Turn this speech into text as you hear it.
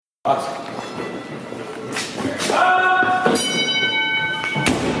Welcome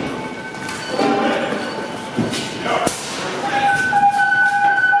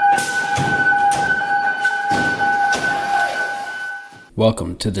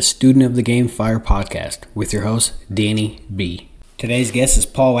to the Student of the Game Fire podcast with your host, Danny B. Today's guest is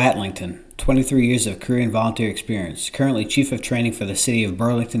Paul Watlington, 23 years of career and volunteer experience, currently Chief of Training for the City of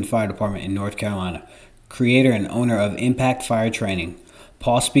Burlington Fire Department in North Carolina, creator and owner of Impact Fire Training.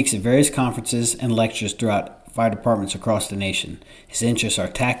 Paul speaks at various conferences and lectures throughout fire departments across the nation. His interests are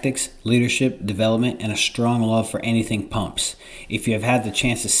tactics, leadership, development, and a strong love for anything pumps. If you have had the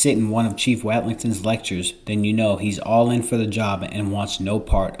chance to sit in one of Chief Watlington's lectures, then you know he's all in for the job and wants no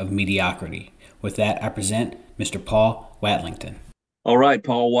part of mediocrity. With that, I present Mr. Paul Watlington. All right,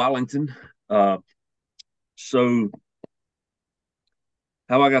 Paul Watlington. So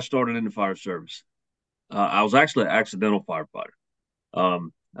how I got started in the fire service. I was actually an accidental firefighter. I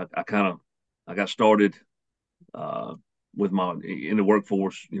got started in the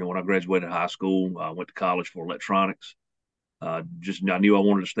workforce. When I graduated high school, I went to college for electronics. I knew I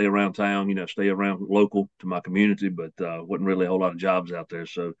wanted to stay around town, stay around local to my community, but wasn't really a whole lot of jobs out there.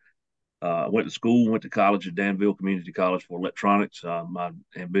 So I went to school, went to college at Danville Community College for electronics. My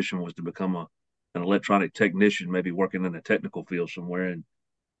ambition was to become an electronic technician, maybe working in a technical field somewhere. And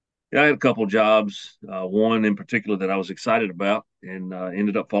I had a couple of jobs, one in particular that I was excited about, and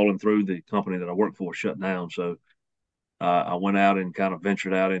ended up falling through. The company that I worked for shut down. So I went out and kind of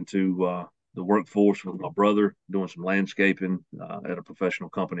ventured out into the workforce with my brother, doing some landscaping at a professional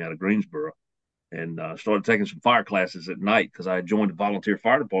company out of Greensboro, and started taking some fire classes at night because I had joined the volunteer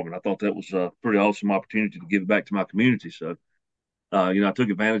fire department. I thought that was a pretty awesome opportunity to give back to my community. So I took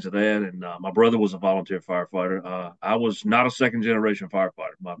advantage of that, and my brother was a volunteer firefighter. I was not a second generation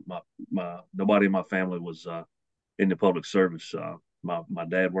firefighter. Nobody in my family was in the public service. My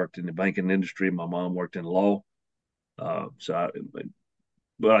dad worked in the banking industry. My mom worked in law. But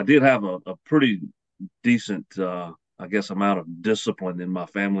I did have a pretty decent, amount of discipline in my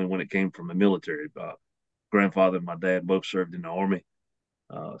family when it came from the military. Grandfather and my dad both served in the Army.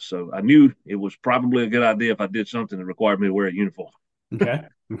 So I knew it was probably a good idea if I did something that required me to wear a uniform. Okay.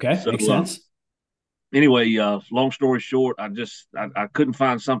 So, makes sense. Anyway, long story short, I couldn't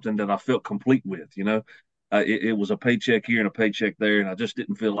find something that I felt complete with. It was a paycheck here and a paycheck there, and I just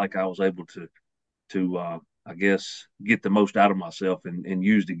didn't feel like I was able to get the most out of myself and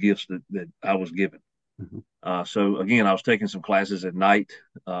use the gifts that I was given. Mm-hmm. So again, I was taking some classes at night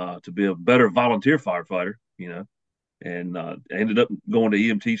to be a better volunteer firefighter, and I ended up going to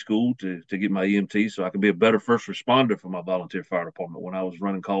EMT school to get my EMT so I could be a better first responder for my volunteer fire department when I was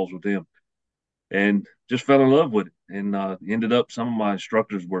running calls with them, and just fell in love with it. And ended up, some of my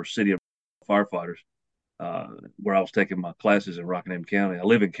instructors were City of firefighters, where I was taking my classes in Rockingham County. I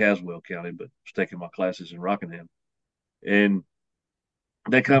live in Caswell County, but was taking my classes in Rockingham. And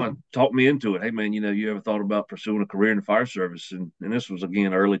they kind of talked me into it. Hey, man, you ever thought about pursuing a career in the fire service? And this was,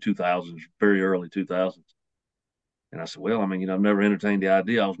 again, early 2000s, very early 2000s. And I said, well, I've never entertained the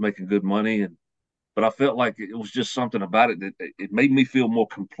idea. I was making good money, but I felt like it was just something about it that it made me feel more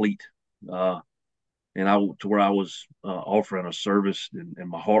complete. To where I was offering a service, and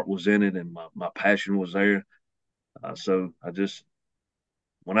my heart was in it, and my passion was there. So I just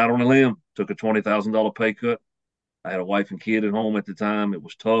went out on a limb, took a $20,000 pay cut. I had a wife and kid at home at the time. It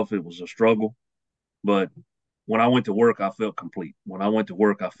was tough. It was a struggle. But when I went to work, I felt complete. When I went to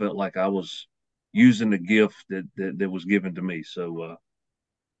work, I felt like I was using the gift that was given to me. So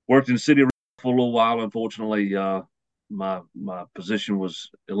worked in the city for a little while. Unfortunately, my position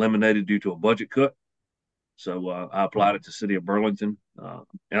was eliminated due to a budget cut. So I applied it to City of Burlington.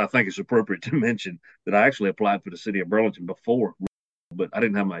 And I think it's appropriate to mention that I actually applied for the City of Burlington before, but I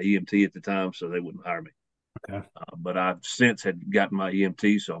didn't have my EMT at the time, so they wouldn't hire me. Okay. But I've since had gotten my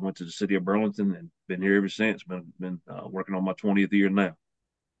EMT, so I went to the City of Burlington and been here ever since. Been working on my 20th year now.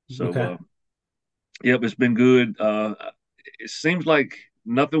 So, okay. Yep, it's been good. It seems like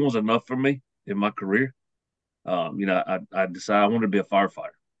nothing was enough for me in my career. I decided I wanted to be a firefighter.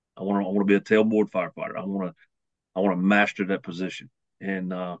 I want to be a tailboard firefighter. I want to master that position.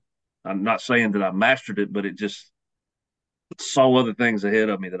 And I'm not saying that I mastered it, but it just saw other things ahead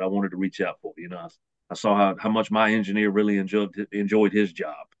of me that I wanted to reach out for. I saw how much my engineer really enjoyed his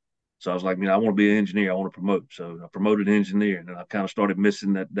job. So I was like, I want to be an engineer. I want to promote. So I promoted engineer, and then I kind of started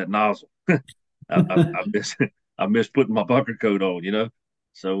missing that nozzle. I miss putting my bunker coat on.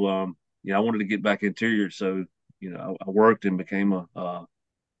 So I wanted to get back interior. So I worked and became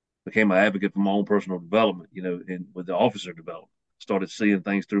an advocate for my own personal development. And with the officer development, started seeing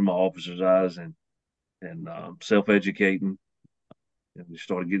things through my officer's eyes and self-educating. and we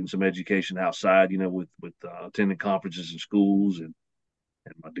started getting some education outside, with attending conferences in schools and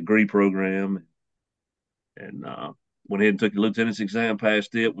my degree program, and went ahead and took the lieutenant's exam,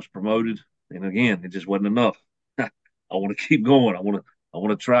 passed it, was promoted, and again, it just wasn't enough. I want to keep going. I want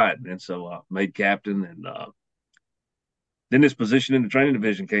to try it, and so made captain, and then this position in the training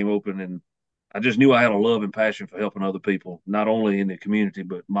division came open, and I just knew I had a love and passion for helping other people, not only in the community,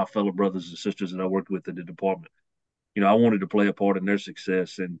 but my fellow brothers and sisters that I worked with in the department. I wanted to play a part in their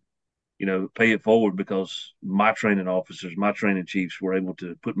success and, pay it forward because my training officers, my training chiefs were able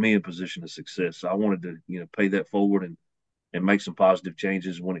to put me in position of success. So I wanted to, pay that forward and make some positive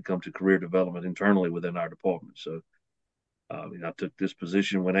changes when it comes to career development internally within our department. So, I took this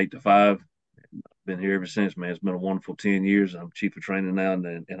position, went 8 to 5, been here ever since, man. It's been a wonderful 10 years. I'm chief of training now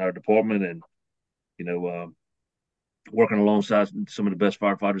in our department, and you know, uh, working alongside some of the best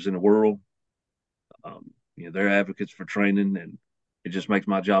firefighters in the world. They're advocates for training, and it just makes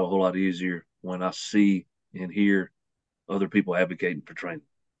my job a whole lot easier when I see and hear other people advocating for training.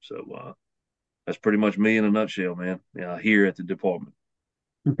 So that's pretty much me in a nutshell, man. Here at the department.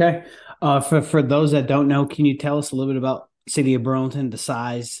 Okay. For those that don't know, can you tell us a little bit about City of Burlington, the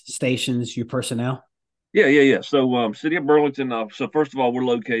size, stations, your personnel? Yeah. So, City of Burlington. So, first of all, we're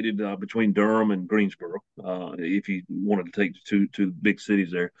located between Durham and Greensboro. If you wanted to take the two big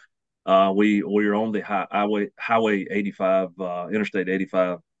cities there, we're on the Highway 85, Interstate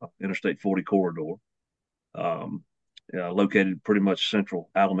 85, Interstate 40 corridor. Um, Located pretty much central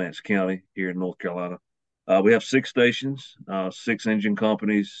Alamance County here in North Carolina. We have 6 stations, 6 engine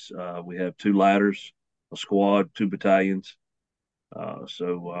companies. We have 2 ladders, a squad, 2 battalions.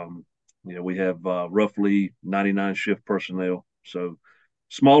 We have roughly 99 shift personnel. So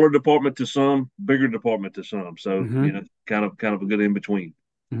smaller department to some, bigger department to some. So Mm-hmm. kind of a good in between.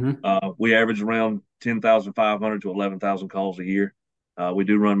 Mm-hmm. We average around 10,500 to 11,000 calls a year. We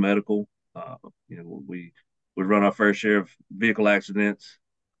do run medical. Uh, we run our fair share of vehicle accidents.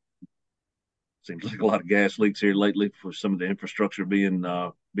 Seems like a lot of gas leaks here lately for some of the infrastructure being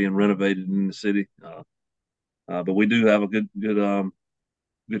renovated in the city. But we do have a good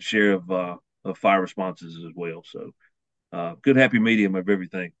share of fire responses as well. So good happy medium of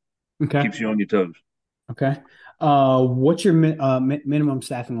everything. Okay. Keeps you on your toes. Okay. What's your minimum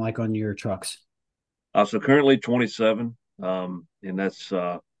staffing like on your trucks? So currently 27, and that's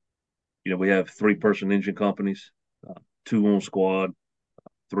we have 3-person engine companies, 2 on squad,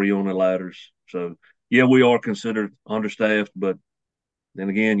 3 on the ladders. So yeah, we are considered understaffed, but then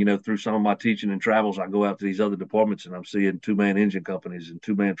again, through some of my teaching and travels, I go out to these other departments and I'm seeing 2-man engine companies and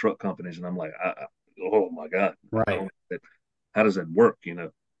 2-man truck companies, and I'm like, oh my God, Right. how does that work?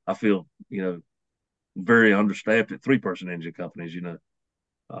 I feel very understaffed at 3-person engine companies.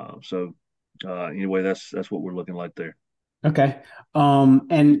 Anyway, that's what we're looking like there. Okay.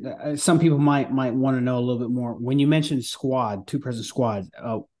 And some people might want to know a little bit more. When you mentioned squad, two-person squad,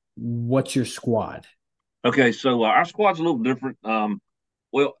 what's your squad? Okay, so our squad's a little different.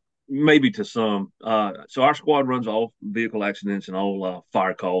 Well, maybe to some. So our squad runs all vehicle accidents and all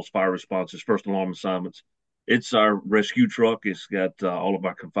fire calls, fire responses, first alarm assignments. It's our rescue truck. It's got all of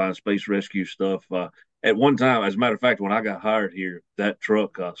our confined space rescue stuff. At one time, as a matter of fact, when I got hired here, that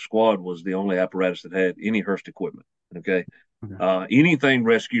truck squad was the only apparatus that had any Hurst equipment. Okay, Okay. anything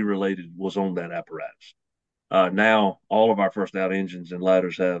rescue related was on that apparatus. Now all of our first out engines and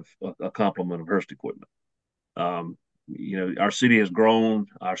ladders have a complement of Hurst equipment. Our city has grown.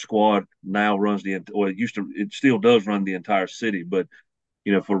 Our squad now runs it still does run the entire city, but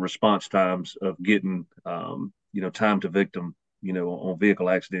for response times of getting, time to victim, on vehicle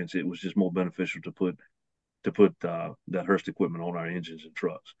accidents, it was just more beneficial to put that Hurst equipment on our engines and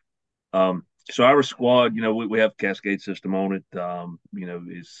trucks. So our squad, we have a cascade system on it.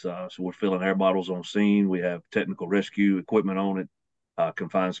 So we're filling air bottles on scene. We have technical rescue equipment on it,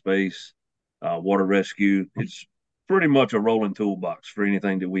 confined space, water rescue. It's pretty much a rolling toolbox for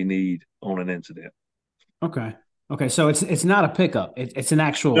anything that we need on an incident. Okay. Okay. So it's not a pickup. It's an No, no,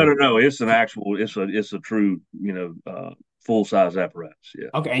 actual. no. It's a true, full size apparatus. Yeah.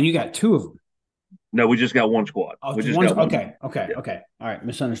 Okay, and you got two of them. No, we just got one squad. Oh, We just one's got one. okay. Okay. Yeah. Okay. All right.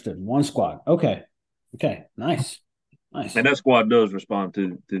 Misunderstood. One squad. Okay. Okay. Nice. Nice. And that squad does respond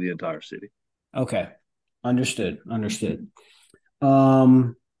to the entire city. Okay. Understood. Understood. So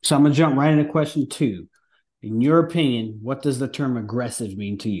I'm gonna jump right into question two. In your opinion, what does the term aggressive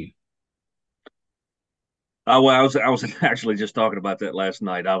mean to you? Well, I was actually just talking about that last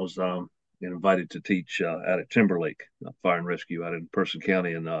night. I was invited to teach out at Timberlake Fire and Rescue out in Person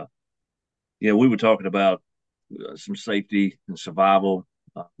County, and we were talking about some safety and survival,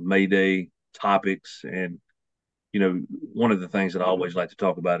 Mayday topics, and one of the things that I always like to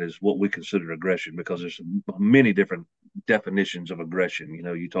talk about is what we consider aggression, because there's many different definitions of aggression.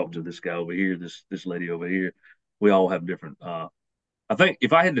 You talk to this guy over here, this lady over here. We all have different. I think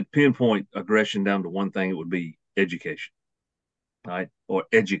if I had to pinpoint aggression down to one thing, it would be education, right? Or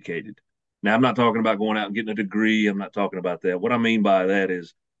educated. Now, I'm not talking about going out and getting a degree. I'm not talking about that. What I mean by that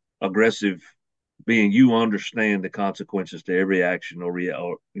is aggressive being you understand the consequences to every action, or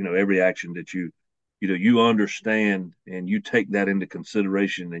every action that you understand, and you take that into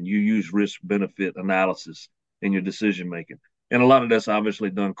consideration, and you use risk benefit analysis in your decision making. And a lot of that's obviously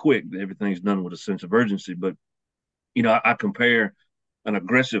done quick. Everything's done with a sense of urgency. But I compare an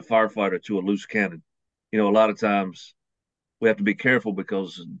aggressive firefighter to a loose cannon. A lot of times we have to be careful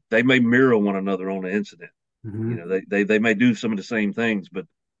because they may mirror one another on the incident. Mm-hmm. They may do some of the same things, but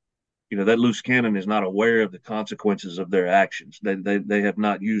that loose cannon is not aware of the consequences of their actions. They have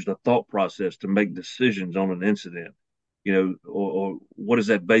not used a thought process to make decisions on an incident. Or what is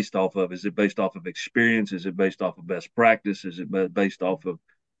that based off of? Is it based off of experience? Is it based off of best practice? Is it based off of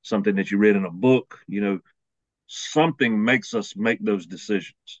something that you read in a book? Something makes us make those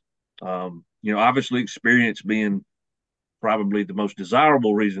decisions. Obviously experience being probably the most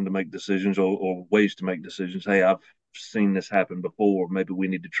desirable reason to make decisions, or ways to make decisions. Hey, I've seen this happen before. Maybe we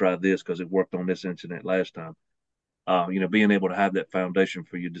need to try this because it worked on this incident last time. Being able to have that foundation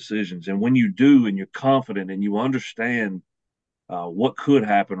for your decisions. And when you do, and you're confident, and you understand what could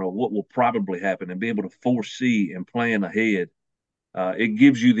happen or what will probably happen, and be able to foresee and plan ahead, it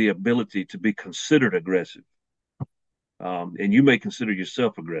gives you the ability to be considered aggressive. And you may consider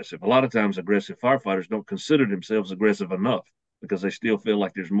yourself aggressive. A lot of times, aggressive firefighters don't consider themselves aggressive enough because they still feel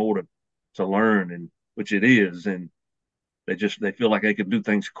like there's more to learn, and which it is. And they feel like they can do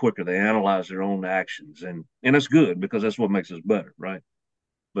things quicker. They analyze their own actions, and that's good because that's what makes us better, right?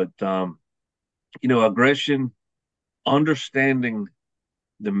 But aggression, understanding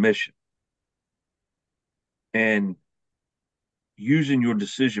the mission, and using your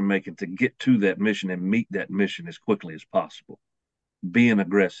decision making to get to that mission and meet that mission as quickly as possible. Being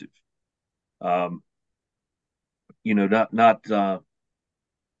aggressive. Um, not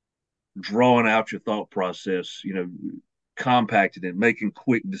drawing out your thought process, compacting it, making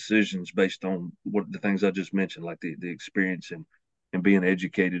quick decisions based on what the things I just mentioned, like the experience, and being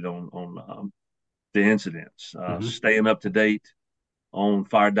educated on the incidents, Mm-hmm. staying up to date on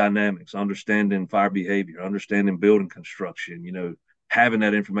fire dynamics, understanding fire behavior, understanding building construction, having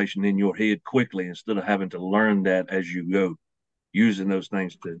that information in your head quickly instead of having to learn that as you go, using those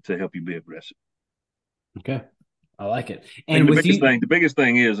things to help you be aggressive. Okay. I like it. And And with you, the biggest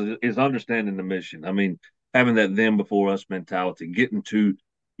thing is understanding the mission. I mean, having that them before us mentality, getting to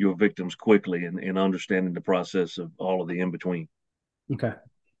your victims quickly, and understanding the process of all of the in between. okay.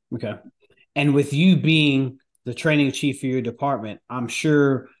 Okay. And with you being the training chief for your department, I'm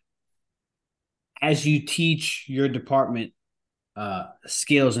sure as you teach your department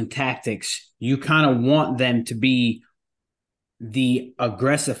skills and tactics, you kind of want them to be the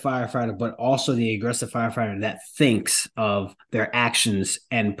aggressive firefighter, but also the aggressive firefighter that thinks of their actions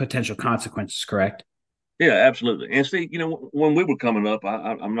and potential consequences, correct? Yeah, absolutely. And see, when we were coming up,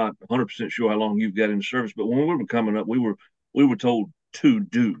 I'm not 100% sure how long you've got in the service, but when we were coming up, we were told to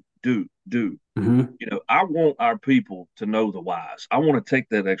do. Mm-hmm. I want our people to know the whys. I want to take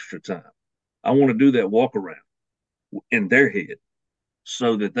that extra time. I want to do that walk around in their head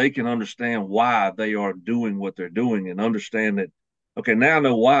so that they can understand why they are doing what they're doing, and understand that, okay, now I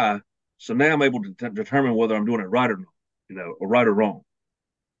know why. So now I'm able to determine whether I'm doing it right or not, or right or wrong.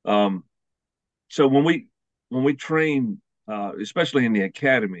 Um, so when we train, especially in the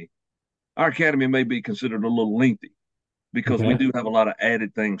academy, our academy may be considered a little lengthy because we Okay. do have a lot of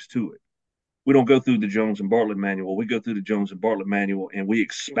added things to it. We don't go through the Jones and Bartlett manual. We go through the Jones and Bartlett manual, and we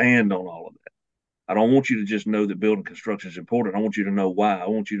expand on all of that. I don't want you to just know that building construction is important. I want you to know why. I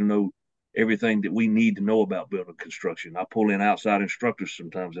want you to know everything that we need to know about building construction. I pull in outside instructors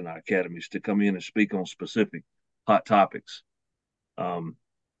sometimes in our academies to come in and speak on specific hot topics.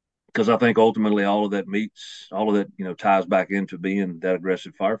 Because I think ultimately all of that ties back into being that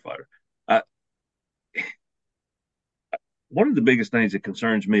aggressive firefighter. I, One of the biggest things that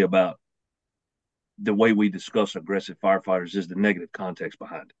concerns me about the way we discuss aggressive firefighters is the negative context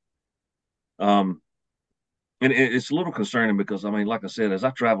behind it. And it's a little concerning because, I mean, like I said, as I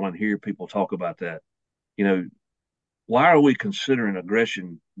travel and hear people talk about that, you know, why are we considering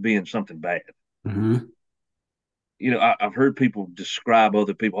aggression being something bad? Mm-hmm. I've heard people describe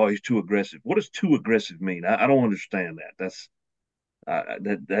other people. Oh, he's too aggressive. What does too aggressive mean? I don't understand that.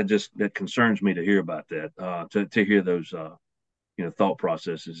 That concerns me to hear about that. To hear those thought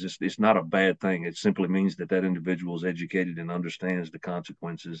process is just, it's not a bad thing. It simply means that that individual is educated and understands the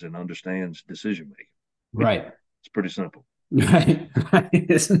consequences and understands decision making. Right. It's pretty simple. Right.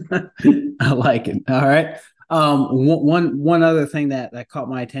 I like it. All right. One other thing that caught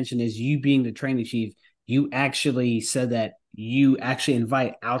my attention is you being the training chief. You actually said that you actually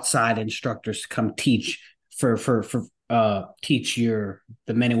invite outside instructors to come teach teach the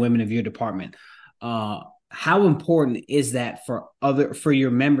men and women of your department. How important is that for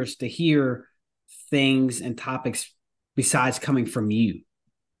your members to hear things and topics besides coming from you?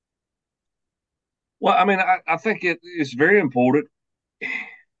 Well, I mean, I think it's very important.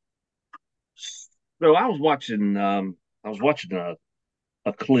 So I was watching a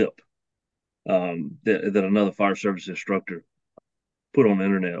clip that another fire service instructor put on the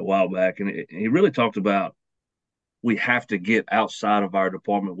internet a while back, and he really talked about we have to get outside of our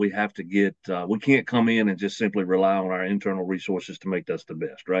department. We have to get we can't come in and just simply rely on our internal resources to make us the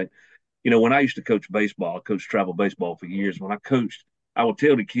best, right? When I used to coach baseball, I coached travel baseball for years. When I coached, I would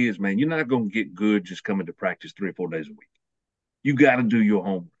tell the kids, man, you're not going to get good just coming to practice 3 or 4 days a week. You got to do your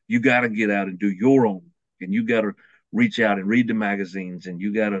homework. You got to get out and do your own, and you got to reach out and read the magazines, and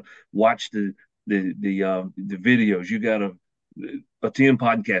you got to watch the videos. You got to attend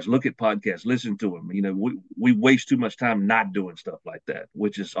podcasts, look at podcasts, listen to them. We waste too much time not doing stuff like that,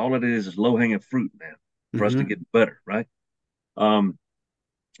 which is all it is low hanging fruit, man, for us to get better, right?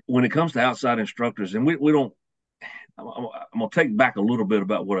 When it comes to outside instructors, and we don't, I'm gonna take back a little bit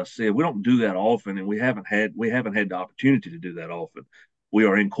about what I said. We don't do that often, and we haven't had the opportunity to do that often. We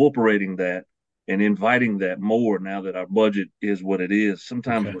are incorporating that and inviting that more now that our budget is what it is.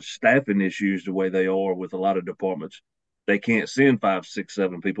 Sometimes Okay. with staffing issues the way they are with a lot of departments, they can't send 5, 6,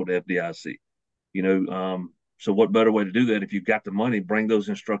 7 people to FDIC. So what better way to do that if you've got the money? Bring those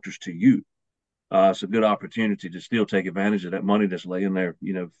instructors to you. It's a good opportunity to still take advantage of that money that's laying there,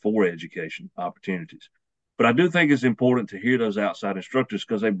 for education opportunities. But I do think it's important to hear those outside instructors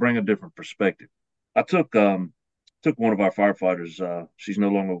because they bring a different perspective. I took one of our firefighters. She's no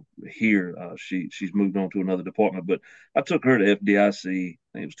longer here. She's moved on to another department. But I took her to FDIC. I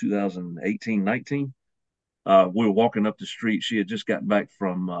think it was 2018, 19. We were walking up the street. She had just got back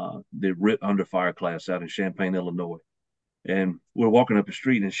from the RIT under fire class out in Champaign, Illinois. And we were walking up the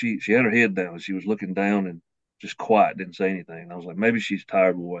street, and she had her head down. She was looking down and just quiet, didn't say anything. And I was like, maybe she's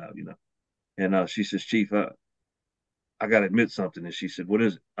tired, wore out. And she says, Chief, I got to admit something. And she said, what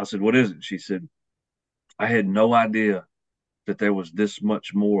is it? I said, what is it? She said, I had no idea that there was this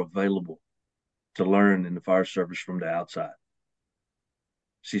much more available to learn in the fire service from the outside.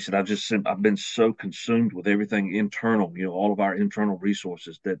 She said, I've been so consumed with everything internal, all of our internal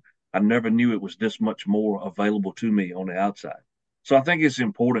resources that I never knew it was this much more available to me on the outside. So I think it's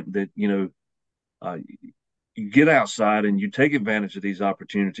important that, you get outside and you take advantage of these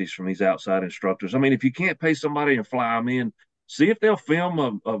opportunities from these outside instructors. I mean, if you can't pay somebody and fly them in, see if they'll film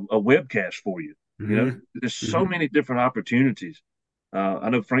a webcast for you. Mm-hmm. There's so many different opportunities. I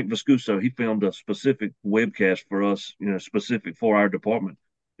know Frank Viscuso, he filmed a specific webcast for us, specific for our department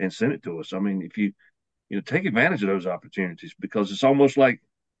and sent it to us. I mean, if you, take advantage of those opportunities because it's almost like,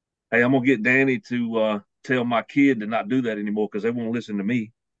 hey, I'm going to get Danny to tell my kid to not do that anymore because they won't listen to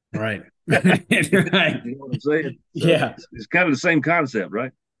me. Right. You Right. know what I'm saying? So Yeah. it's kind of the same concept,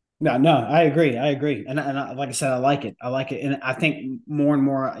 right? No, no, I agree. I agree. And like I said, I like it. I like it. And I think more and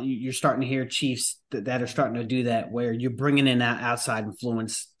more you're starting to hear chiefs that are starting to do that, where you're bringing in that outside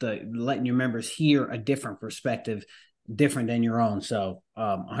influence, letting your members hear a different perspective, different than your own. So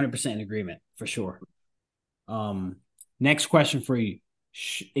 100% in agreement for sure. Next question for you.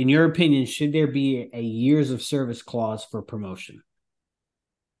 In your opinion, should there be a years of service clause for promotion?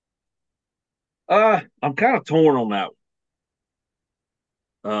 I'm kind of torn on that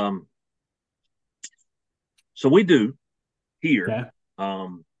one. So we do here.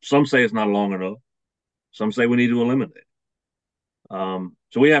 Okay. Some say it's not long enough. Some say we need to eliminate it.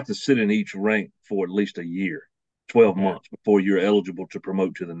 So we have to sit in each rank for at least a year, 12 Okay. months before you're eligible to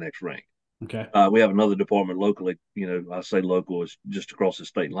promote to the next rank. Okay. We have another department locally, I say local, is just across the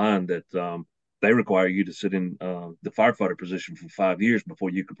state line that they require you to sit in the firefighter position for 5 years before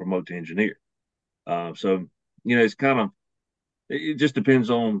you can promote to engineer. So, it's it just depends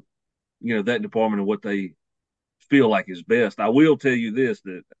on, that department and what they feel like is best. I will tell you this,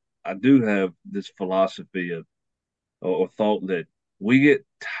 that I do have this philosophy of or thought that we get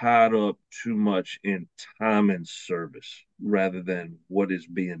tied up too much in time and service rather than what is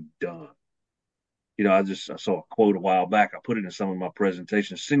being done. I saw a quote a while back. I put it in some of my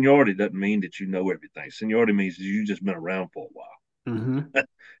presentations. Seniority doesn't mean that you know everything. Seniority means that you've just been around for a while. Mm-hmm.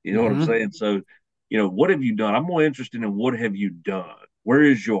 You know what I'm Mm-hmm. saying? So, what have you done? I'm more interested in what have you done? Where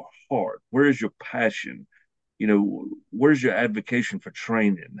is your heart? Where is your passion? Where's your advocacy for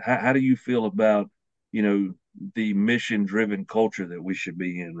training? How do you feel about, the mission driven culture that we should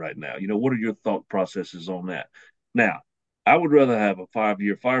be in right now? What are your thought processes on that? Now, I would rather have a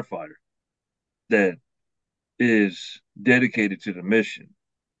 5-year firefighter that is dedicated to the mission,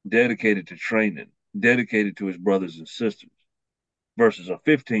 dedicated to training, dedicated to his brothers and sisters versus a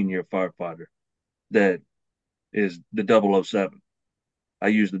 15-year firefighter that is the 007. I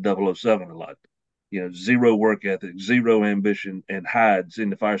use the 007 a lot. Zero work ethic, zero ambition, and hides in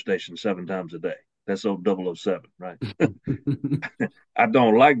the fire station 7 times a day. That's old 007, right? I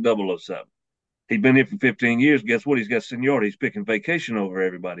don't like 007. He's been here for 15 years. Guess what? He's got seniority. He's picking vacation over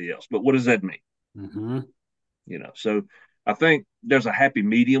everybody else. But what does that mean? Mm-hmm. So I think there's a happy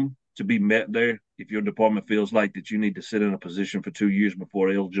medium to be met there. If your department feels like that you need to sit in a position for 2 years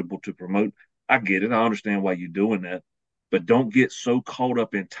before eligible to promote, I get it. I understand why you're doing that. But don't get so caught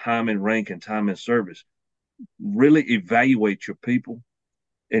up in time and rank and time and service. Really evaluate your people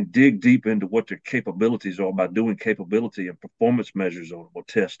and dig deep into what their capabilities are by doing capability and performance measures on them or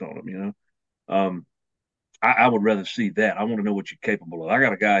test on them. I would rather see that. I want to know what you're capable of. I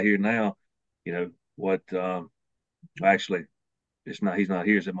got a guy here now, what actually he's not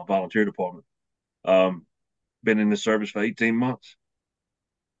here, it's in my volunteer department. Been in the service for 18 months.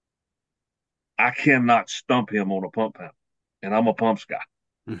 I cannot stump him on a pump panel. And I'm a pumps guy.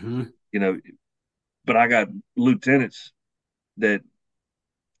 Mm-hmm. But I got lieutenants that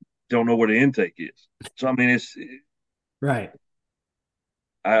don't know where the intake is. So I mean, it's Right.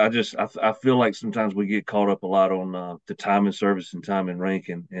 I feel like sometimes we get caught up a lot on the time and service and time and rank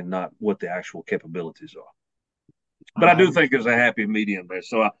and not what the actual capabilities are. But I do think there's a happy medium there.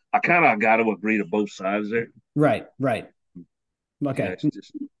 So I kind of got to agree to both sides there. Right. Okay. It's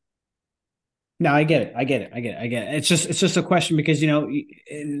just, No, I get it. I get it. It's just a question because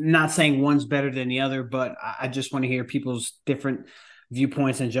not saying one's better than the other, but I just want to hear people's different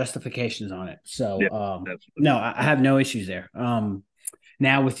viewpoints and justifications on it. So, no, I have no issues there.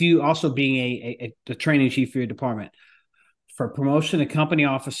 Now with you also being a training chief for your department, for promotion to company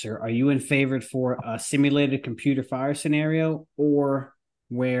officer, are you in favor for a simulated computer fire scenario or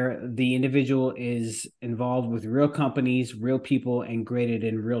where the individual is involved with real companies, real people, and graded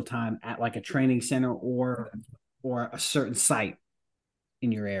in real time at like a training center or a certain site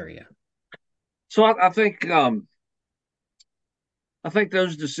in your area? So I think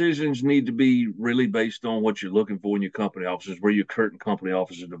those decisions need to be really based on what you're looking for in your company officers, where your current company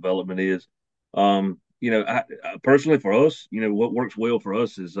officer development is. I personally for us, what works well for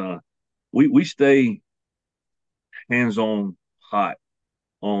us is we stay hands on hot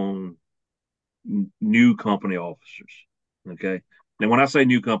on new company officers. Okay. Now, when I say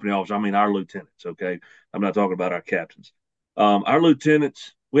new company officers, I mean our lieutenants. Okay. I'm not talking about our captains. Our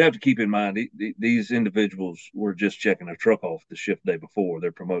lieutenants, we have to keep in mind these individuals were just checking a truck off the shift day before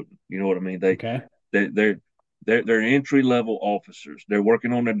they're promoting. You know what I mean? Okay. They're entry level officers. They're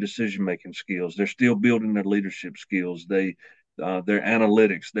working on their decision making skills. They're still building their leadership skills. Their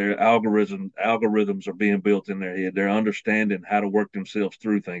analytics, their algorithms are being built in their head. They're understanding how to work themselves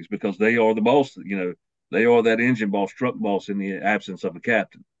through things because they are the boss. They are that engine boss, truck boss in the absence of a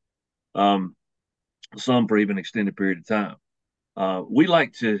captain. Some for even extended period of time. We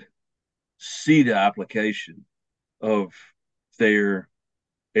like to see the application of their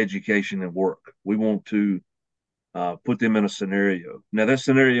education and work. We want to put them in a scenario. Now, that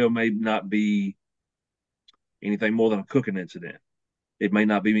scenario may not be anything more than a cooking incident. It may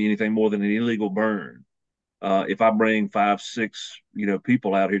not be anything more than an illegal burn. If I bring 5, 6,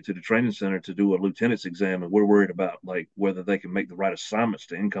 people out here to the training center to do a lieutenant's exam, and we're worried about like whether they can make the right assignments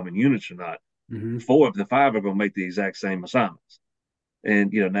to incoming units or not, Mm-hmm. 4 of the 5 are going to make the exact same assignments.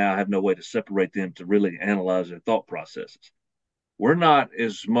 And now I have no way to separate them to really analyze their thought processes. We're not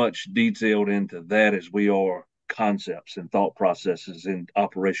as much detailed into that as we are concepts and thought processes in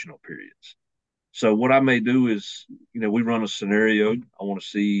operational periods. So what I may do is, we run a scenario. I want to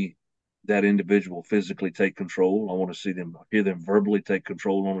see that individual physically take control. I want to hear them verbally take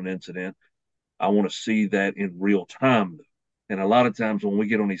control on an incident. I want to see that in real time. And a lot of times when we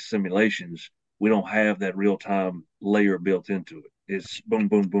get on these simulations, we don't have that real time layer built into it. It's boom,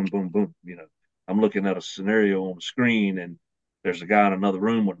 boom, boom, boom, boom. I'm looking at a scenario on the screen and there's a guy in another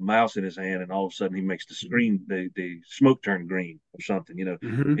room with a mouse in his hand, and all of a sudden he makes the smoke turn green or something.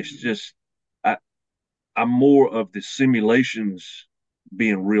 Mm-hmm. It's just I'm more of the simulations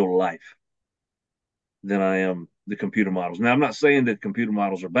being real life than I am the computer models. Now, I'm not saying that computer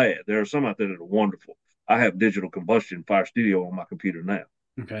models are bad. There are some out there that are wonderful. I have digital combustion Fire Studio on my computer now.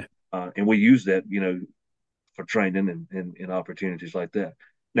 Okay. And we use that, for training and opportunities like that.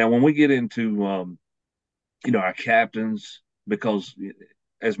 Now, when we get into, our captains, because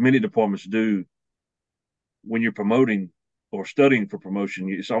as many departments do, when you're promoting or studying for promotion,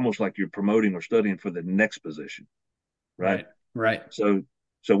 it's almost like you're promoting or studying for the next position, right? Right. Right. So,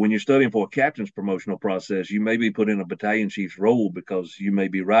 so when you're studying for a captain's promotional process, you may be put in a battalion chief's role because you may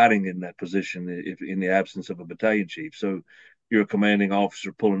be riding in that position if in the absence of a battalion chief. So, you're a commanding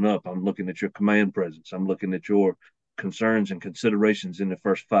officer pulling up. I'm looking at your command presence. I'm looking at your concerns and considerations in the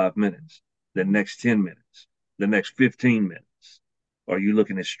first 5 minutes, the next 10 minutes, the next 15 minutes. Are you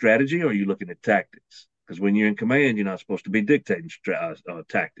looking at strategy or are you looking at tactics? Because when you're in command, you're not supposed to be dictating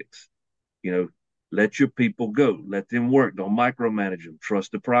tactics. You know, let your people go, let them work, don't micromanage them,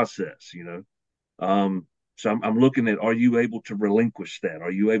 trust the process. So I'm looking at, are you able to relinquish that?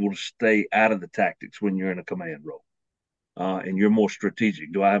 Are you able to stay out of the tactics when you're in a command role? And you're more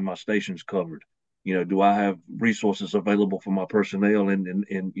strategic. Do I have my stations covered? Do I have resources available for my personnel? And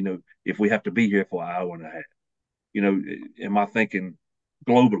if we have to be here for an hour and a half, am I thinking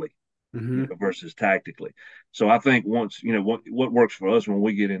globally, Mm-hmm. versus tactically? So I think once, what works for us when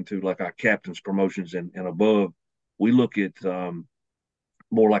we get into like our captain's promotions and above, we look at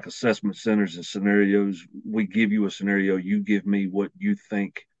more like assessment centers and scenarios. We give you a scenario, you give me what you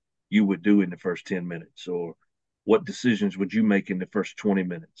think you would do in the first 10 minutes, or what decisions would you make in the first 20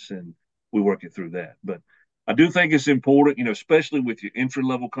 minutes, and we work it through that. But I do think it's important, especially with your entry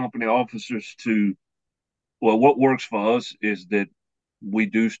level company officers, to, well, what works for us is that we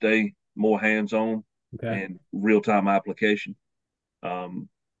do stay more hands on Okay. and real time application, um,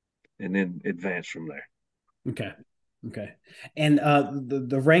 and then advance from there. Okay. Okay. And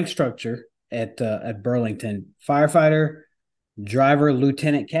the rank structure at Burlington: firefighter, driver,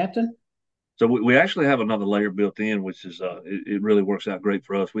 lieutenant, captain. So we actually have another layer built in, which is it really works out great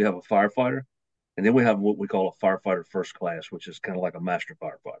for us. We have a firefighter, and then we have what we call a firefighter first class, which is kind of like a master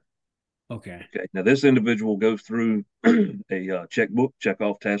firefighter. Okay. Okay. Now this individual goes through a checkbook, check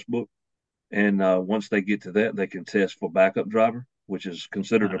off task book, and once they get to that, they can test for backup driver, which is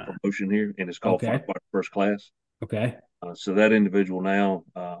considered a promotion here, and it's called Okay. firefighter first class. Okay. So that individual now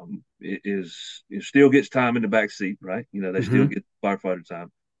it still gets time in the back seat, right? They still Mm-hmm. get firefighter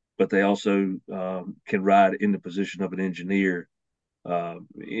time, but they also can ride in the position of an engineer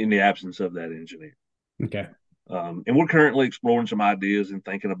in the absence of that engineer. Okay. And we're currently exploring some ideas and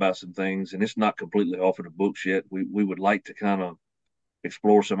thinking about some things, and it's not completely off of the books yet. We would like to kind of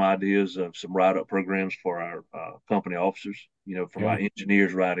explore some ideas of some ride up programs for our company officers, from our Okay.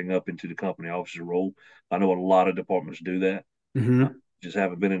 engineers riding up into the company officer role. I know a lot of departments do that. Uh, Mm-hmm. just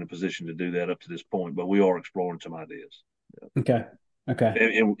haven't been in a position to do that up to this point, but we are exploring some ideas. Yeah. Okay.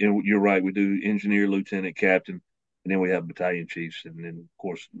 Okay. And you're right, we do engineer, lieutenant, captain, and then we have battalion chiefs, and then of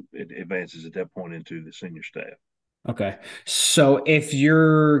course it advances at that point into the senior staff. Okay. So if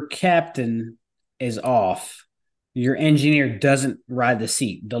your captain is off, your engineer doesn't ride the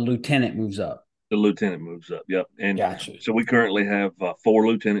seat. The lieutenant moves up. The lieutenant moves up. Yep. And Gotcha. so we currently have 4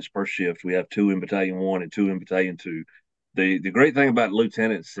 lieutenants per shift. We have 2 in battalion 1 and 2 in battalion 2. The great thing about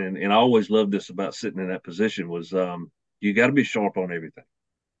lieutenants, and I always loved this about sitting in that position, was you got to be sharp on everything,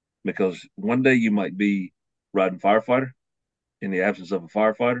 because one day you might be riding firefighter in the absence of a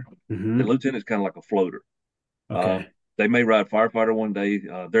firefighter. The Mm-hmm. lieutenant's kind of like a floater. Um, Okay. they may ride firefighter one day.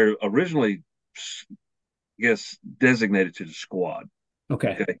 They're originally, I guess, designated to the squad.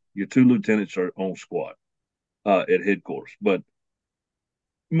 Okay. Okay, your 2 lieutenants are on squad at headquarters, but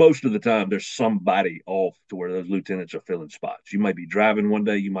most of the time there's somebody off to where those lieutenants are filling spots. You might be driving one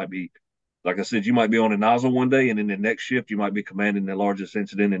day, you might be, like I said, you might be on a nozzle one day, and in the next shift you might be commanding the largest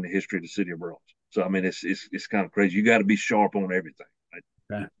incident in the history of the city of Burlington. So I mean, it's kind of crazy. You got to be sharp on everything. Right?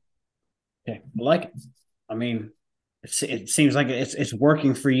 Okay. Okay. I like it. I mean, it seems like it's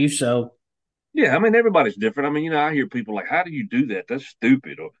working for you. So Yeah, I mean everybody's different. I mean, I hear people like, "How do you do that? That's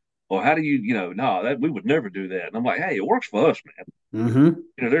stupid," or "How do you, no, that we would never do that." And I'm like, "Hey, it works for us, man.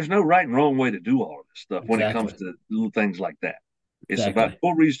 mm-hmm. There's no right and wrong way to do all of this stuff when it comes Exactly. to little things like that. It's about Exactly.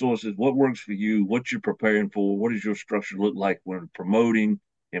 your resources, what works for you, what you're preparing for, what does your structure look like when promoting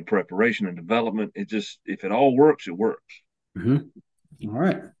and preparation and development. It just, if it all works, it works. Mm-hmm. All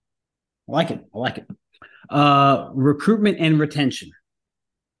right. I like it. I like it. Recruitment and retention.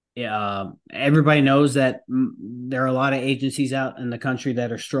 Yeah, everybody knows that there are a lot of agencies out in the country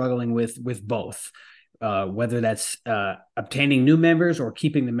that are struggling with both, whether that's obtaining new members or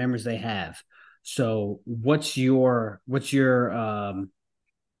keeping the members they have. So, what's your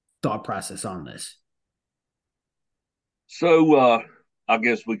thought process on this? So I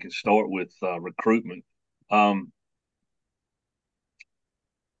guess we can start with recruitment. Um,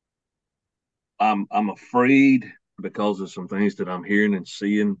 I'm afraid because of some things that I'm hearing and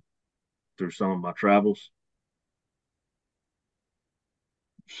seeing through some of my travels.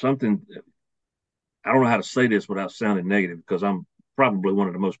 Something I don't know how to say this without sounding negative because I'm probably one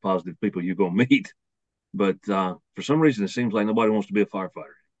of the most positive people you're gonna meet. But for some reason, it seems like nobody wants to be a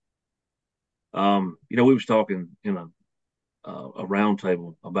firefighter. We was talking in a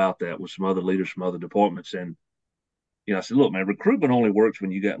roundtable about that with some other leaders from other departments, and I said, look, man, recruitment only works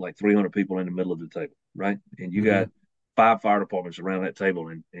when you got like 300 people in the middle of the table, right? And you Mm-hmm. got 5 fire departments around that table,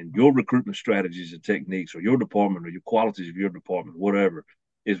 and your recruitment strategies and techniques, or your department, or your qualities of your department, whatever,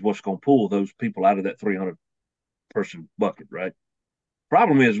 is what's going to pull those people out of that 300 person bucket, right?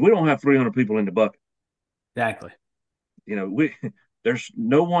 Problem is, we don't have 300 people in the bucket. Exactly. We there's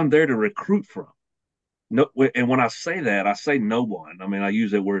no one there to recruit from. No, and when I say that, I say no one. I mean, I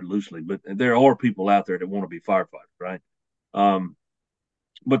use that word loosely, but there are people out there that want to be firefighters, right? Um,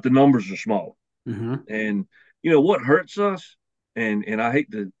 but the numbers are small. Mm-hmm. And what hurts us, and I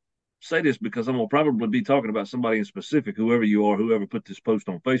hate to say this because I'm gonna probably be talking about somebody in specific, whoever you are, whoever put this post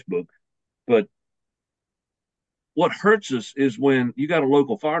on Facebook. But what hurts us is when you got a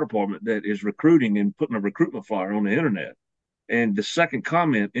local fire department that is recruiting and putting a recruitment flyer on the internet. And the second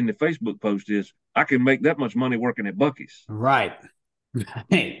comment in the Facebook post is, I can make that much money working at Bucky's. Right.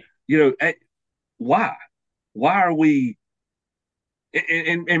 Hey. Why? Why are we?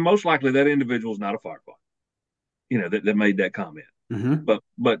 And most likely that individual is not a firefighter, that made that comment. Mm-hmm.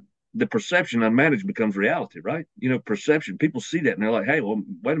 But the perception unmanaged becomes reality, right? Perception. People see that and they're like, hey, well,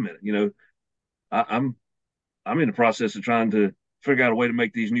 wait a minute. I'm I'm in the process of trying to figure out a way to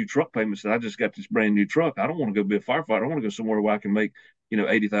make these new truck payments. And I just got this brand new truck. I don't want to go be a firefighter. I want to go somewhere where I can make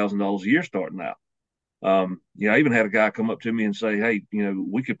 $80,000 a year starting out. I even had a guy come up to me and say, hey,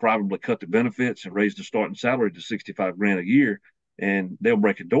 we could probably cut the benefits and raise the starting salary to 65 grand a year, and they'll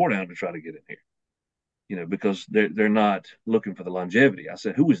break a door down to try to get in here, because they're not looking for the longevity. I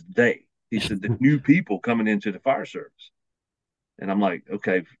said, who is they? He said, the new people coming into the fire service. And I'm like,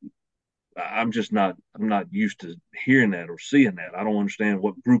 okay, I'm not used to hearing that or seeing that. I don't understand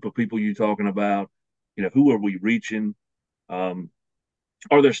what group of people you're talking about. Who are we reaching? Um,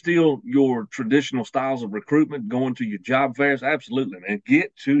 are there still your traditional styles of recruitment going to your job fairs? Absolutely, man.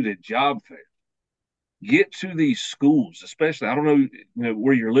 Get to the job fair. Get to these schools, especially. I don't know,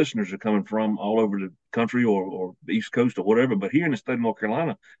 where your listeners are coming from all over the country or the East Coast or whatever, but here in the state of North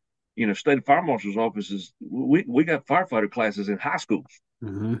Carolina, state of fire marshal's offices, we got firefighter classes in high schools.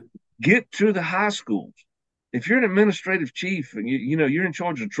 Mm-hmm. Get to the high schools. If you're an administrative chief and you're in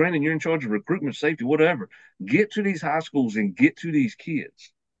charge of training, you're in charge of recruitment, safety, whatever, get to these high schools and get to these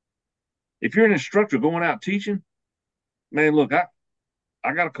kids. If you're an instructor going out teaching, man, look, I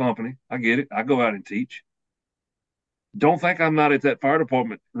got a company. I get it. I go out and teach. Don't think I'm not at that fire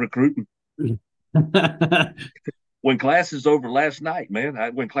department recruiting. When class is over last night, man,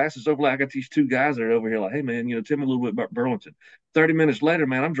 when class is over, I got these 2 guys that are over here like, hey, man, tell me a little bit about Burlington. 30 minutes later,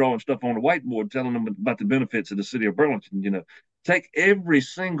 man, I'm drawing stuff on the whiteboard telling them about the benefits of the city of Burlington. Take every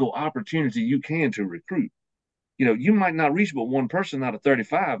single opportunity you can to recruit. You might not reach but one person out of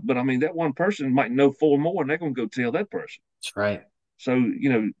 35, but I mean, that one person might know 4 more and they're going to go tell that person. That's right. So,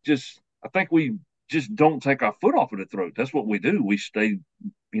 I think we just don't take our foot off of the throat. That's what we do. We stay,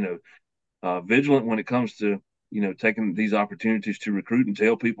 vigilant when it comes to, taking these opportunities to recruit and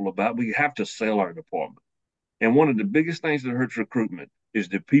tell people about. We have to sell our department. And one of the biggest things that hurts recruitment is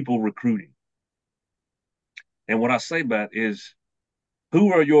the people recruiting. And what I say about is,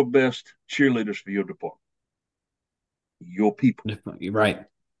 who are your best cheerleaders for your department? Your people. You're right.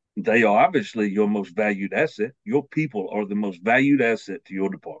 They are obviously your most valued asset. Your people are the most valued asset to your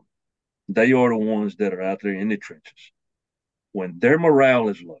department. They are the ones that are out there in the trenches. When their morale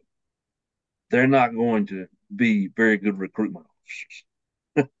is low, they're not going to be very good recruitment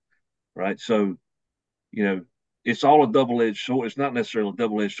officers. Right? So, you know, it's all a double-edged sword. It's not necessarily a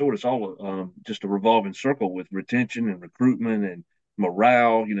double-edged sword. It's all just a revolving circle with retention and recruitment and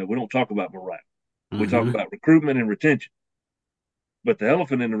morale. We don't talk about morale. We talk Mm-hmm. about recruitment and retention. But the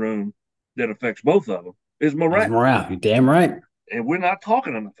elephant in the room that affects both of them is It's morale. morale. You're damn right. And we're not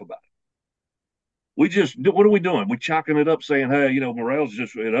talking enough about it. What are we doing? We're chalking it up saying, hey, morale's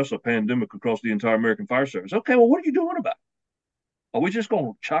just, that's a pandemic across the entire American Fire Service. Okay, well, what are you doing about it? Are we just going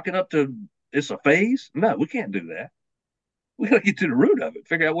to chalk it up to it's a phase? No, we can't do that. We got to get to the root of it,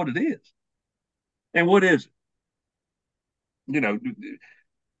 figure out what it is. And what is it? You know,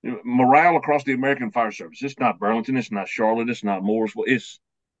 morale across the American Fire Service. It's not Burlington. It's not Charlotte. It's not Mooresville.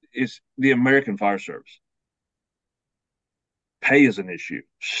 It's the American Fire Service. Pay is an issue.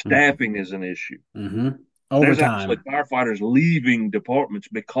 Staffing is an issue. Mm-hmm. There's actually Overtime. firefighters leaving departments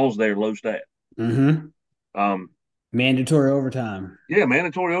because they're low staff. Mm-hmm. Um, Mandatory overtime. yeah,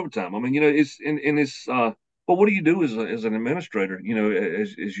 mandatory overtime. I mean, it's in this. But what do you do as an administrator?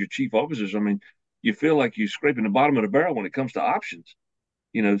 As your chief officers. I mean, you feel like you're scraping the bottom of the barrel when it comes to options.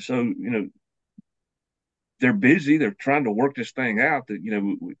 So they're busy. They're trying to work this thing out. That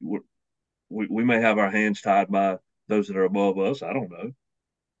we may have our hands tied by those that are above us. I don't know.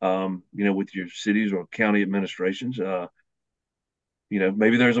 With your cities or county administrations.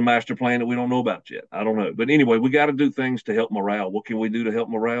 Maybe there's a master plan that we don't know about yet. I don't know. But anyway, we got to do things to help morale. What can we do to help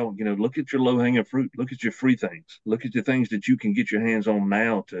morale? Look at your low hanging fruit. Look at your free things. Look at the things that you can get your hands on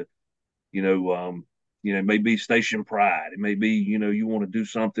now to, you know, um, it may be station pride. It may be, you want to do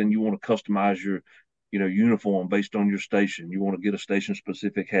something, you want to customize your, uniform based on your station. You want to get a station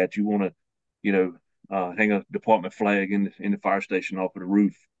specific hat. You want to, you know, hang a department flag in the fire station off of the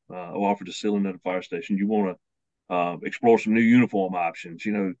roof, or off of the ceiling of the fire station. You want to explore some new uniform options,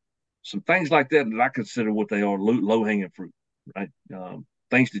 some things like that I consider what they are, low hanging fruit, right?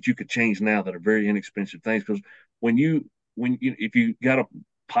 Things that you could change now that are very inexpensive things. Because if you got a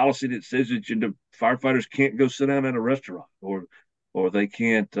policy that says that the firefighters can't go sit down at a restaurant, or they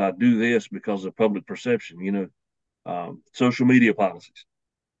can't do this because of public perception, social media policies.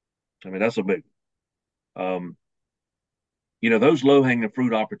 I mean, that's a big one. Those low hanging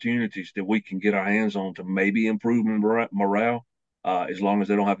fruit opportunities that we can get our hands on to maybe improve morale, as long as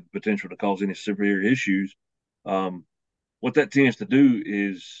they don't have the potential to cause any severe issues. What that tends to do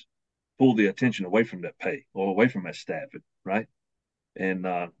is pull the attention away from that pay or away from that staffing, right? And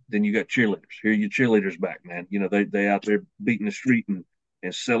then you got cheerleaders. Here, are your cheerleaders back, man. They out there beating the street and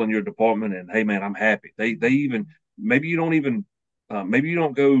selling your department. And hey, man, I'm happy. They even maybe you don't even maybe you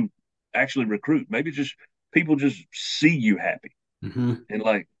don't go actually recruit. Maybe just people just see you happy Mm-hmm. and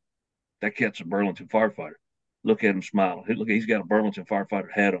like that cat's a Burlington firefighter. Look at him smiling. Look, he's got a Burlington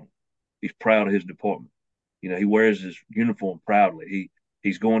firefighter hat on. He's proud of his department. He wears his uniform proudly.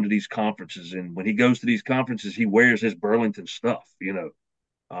 He's going to these conferences, and when he goes to these conferences, he wears his Burlington stuff.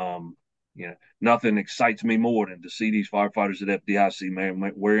 Um, Nothing excites me more than to see these firefighters at FDIC,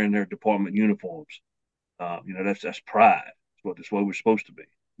 man, wearing their department uniforms. That's pride. That's what we're supposed to be.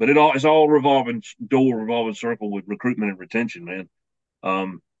 But it's all revolving circle with recruitment and retention, man.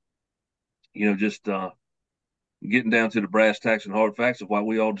 Um, just getting down to the brass tacks and hard facts of why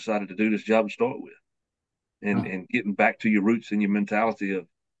we all decided to do this job to start with, and Oh. and getting back to your roots and your mentality of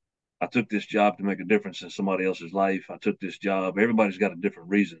I took this job to make a difference in somebody else's life. I took this job. Everybody's got a different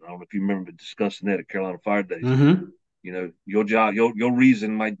reason. I don't know if you remember discussing that at Carolina Fire Days. Mm-hmm. Your job, your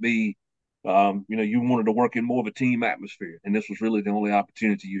reason might be, you wanted to work in more of a team atmosphere, and this was really the only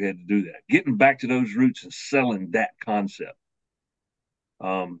opportunity you had to do that. Getting back to those roots and selling that concept.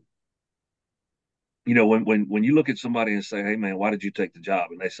 Um, when you look at somebody and say, "Hey, man, why did you take the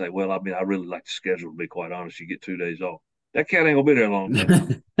job?" and they say, "Well, I mean, I really like the schedule. To be quite honest, you get 2 days off." That cat ain't gonna be there long,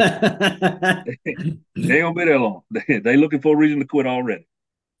 man. They ain't gonna be there long. They looking for a reason to quit already.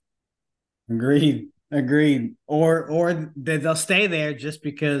 Agreed. Agreed. Or they'll stay there just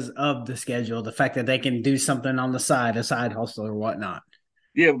because of the schedule, the fact that they can do something on the side, a side hustle or whatnot.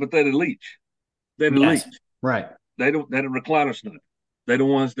 Yeah, but they're the leech. They're the Yes. leech. Right. They're the recliner snuff. They're the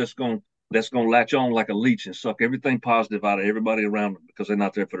ones that's gonna latch on like a leech and suck everything positive out of everybody around them because they're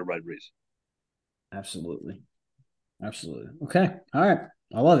not there for the right reason. Absolutely. Absolutely. Okay. All right.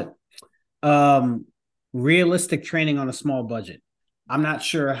 I love it. Um, Realistic training on a small budget. I'm not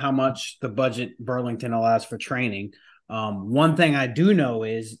sure how much the budget Burlington allows for training. One thing I do know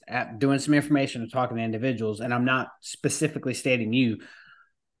is at doing some information and talking to individuals, and I'm not specifically stating you,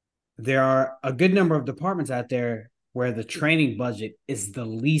 there are a good number of departments out there where the training budget is the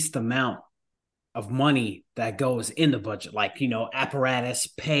least amount of money that goes in the budget, like, apparatus,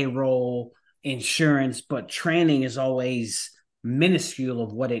 payroll, insurance, but training is always minuscule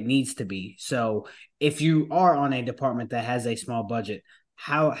of what it needs to be. So if you are on a department that has a small budget,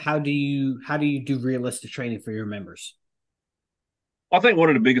 how do you do realistic training for your members? I think one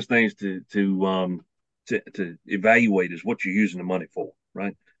of the biggest things to evaluate is what you're using the money for,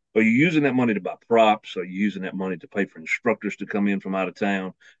 right? Are you using that money to buy props? Are you using that money to pay for instructors to come in from out of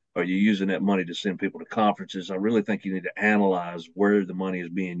town? Are you using that money to send people to conferences? I really think you need to analyze where the money is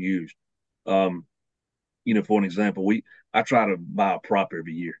being used. Um, for an example, I try to buy a prop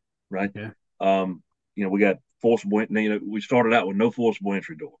every year, right? Okay. We got forcible. We started out with no forcible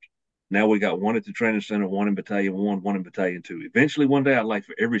entry doors. Now we got one at the training center, one in Battalion 1, one in Battalion 2. Eventually, one day, I'd like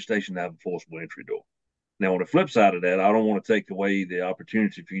for every station to have a forcible entry door. Now, on the flip side of that, I don't want to take away the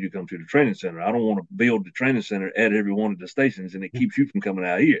opportunity for you to come to the training center. I don't want to build the training center at every one of the stations, and it keeps you from coming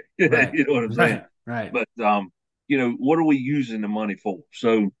out here. Right. You know what I'm saying? Right. Right. But what are we using the money for?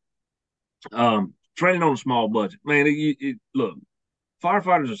 So Training on a small budget, man. Look,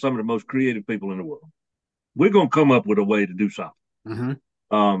 firefighters are some of the most creative people in the world. We're gonna come up with a way to do something.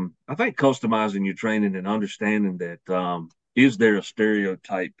 Mm-hmm. I think customizing your training and understanding that is there a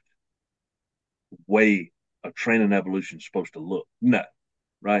stereotype way a training evolution is supposed to look? No,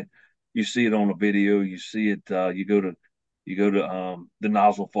 right? You see it on a video. You see it. You go to the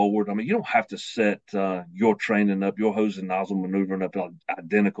nozzle forward. I mean, you don't have to set your training up, your hose and nozzle maneuvering up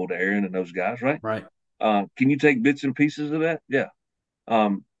identical to Aaron and those guys, right? Right. Can you take bits and pieces of that? Yeah.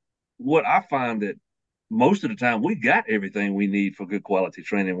 Um, what I find that most of the time we got everything we need for good quality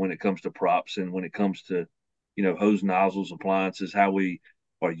training when it comes to props and when it comes to, hose nozzles, appliances, how we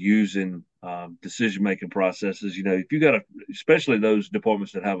are using decision making processes. If you got especially those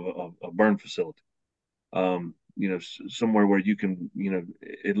departments that have a burn facility, somewhere where you can,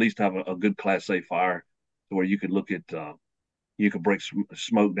 at least have a good Class A fire, where you could look at, you could break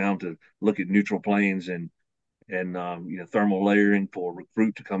smoke down to look at neutral planes and thermal layering for a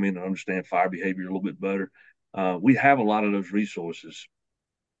recruit to come in and understand fire behavior a little bit better. We have a lot of those resources.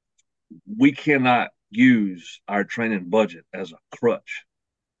 We cannot use our training budget as a crutch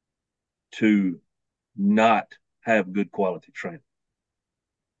to not have good quality training.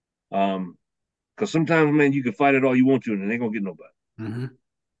 Because sometimes, man, you can fight it all you want to, and it ain't gonna get nobody.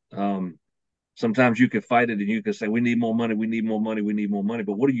 Mm-hmm. Sometimes you can fight it and you can say, we need more money, we need more money, we need more money.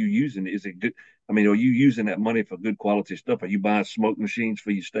 But what are you using? Is it good? I mean, are you using that money for good quality stuff? Are you buying smoke machines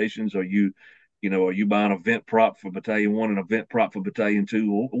for your stations? Are you buying a vent prop for Battalion 1 and a vent prop for Battalion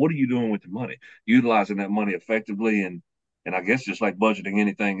 2? What are you doing with the money? Utilizing that money effectively, and I guess just like budgeting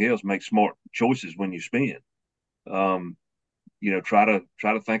anything else, make smart choices when you spend. Um, try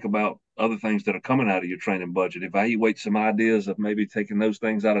to think about other things that are coming out of your training budget. Evaluate some ideas of maybe taking those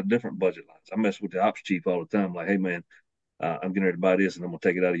things out of different budget lines. I mess with the ops chief all the time, like, hey man, I'm getting ready to buy this and I'm gonna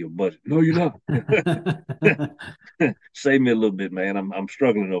take it out of your budget. No, you're not. Save me a little bit, man. I'm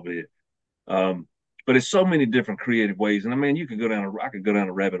struggling over here. But it's so many different creative ways, and I mean, I could go down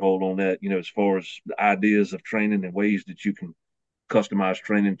a rabbit hole on that. As far as the ideas of training and ways that you can customize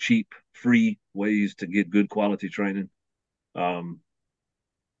training, cheap, free ways to get good quality training. Um,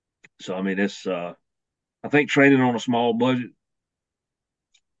 so I mean, it's I think training on a small budget,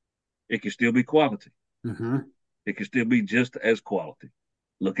 it can still be quality. Mm-hmm. It can still be just as quality.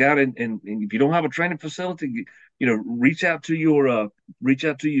 Look out and if you don't have a training facility, reach out to your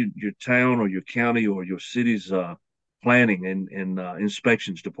town or your county or your city's planning and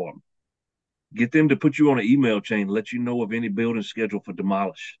inspections department. Get them to put you on an email chain, let you know of any building scheduled for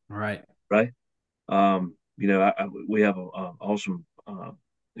demolish. Right. Right. We have an awesome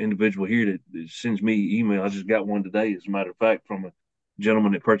individual here that sends me email. I just got one today, as a matter of fact, from a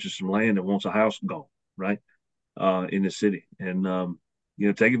gentleman that purchased some land and wants a house gone, right, in the city. And,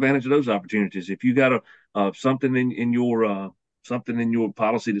 take advantage of those opportunities. If you got something in your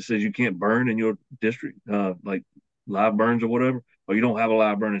policy that says you can't burn in your district, like live burns or whatever, or you don't have a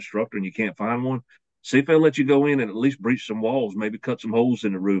live burn instructor and you can't find one, see if they'll let you go in and at least breach some walls, maybe cut some holes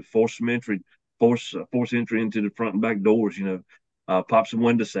in the roof, force entry into the front and back doors, pop some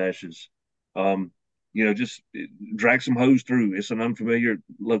window sashes, just drag some hose through. It's an unfamiliar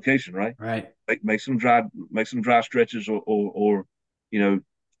location, right? Right. Make some dry stretches or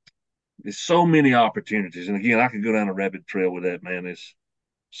there's so many opportunities. And again, I could go down a rabbit trail with that, man. There's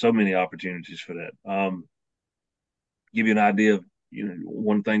so many opportunities for that. Give you an idea of,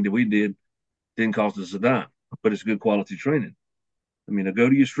 one thing that we didn't cost us a dime, but it's good quality training. I mean, go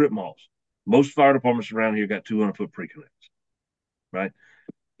to your strip malls. Most fire departments around here got 200-foot pre-connects, right?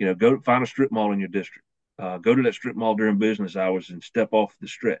 Go find a strip mall in your district. Go to that strip mall during business hours and step off the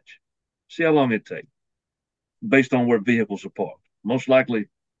stretch. See how long it takes based on where vehicles are parked. Most likely,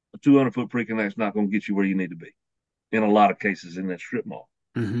 a 200-foot pre-connect is not going to get you where you need to be in a lot of cases in that strip mall.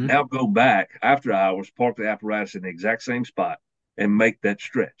 Mm-hmm. Now go back after hours, park the apparatus in the exact same spot, and make that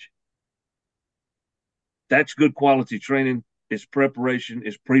stretch. That's good quality training. It's preparation,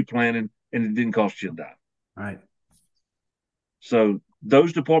 it's pre-planning, and it didn't cost you a dime. Right. So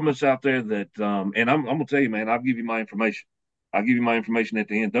those departments out there that, and I'm gonna tell you, man, I'll give you my information. I'll give you my information at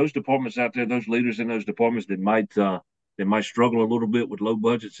the end. Those departments out there, those leaders in those departments that might struggle a little bit with low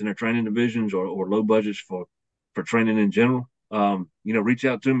budgets in their training divisions or low budgets for training in general. Reach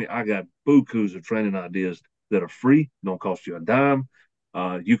out to me. I got bukus of training ideas that are free, don't cost you a dime.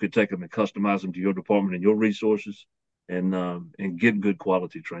 You could take them and customize them to your department and your resources, and get good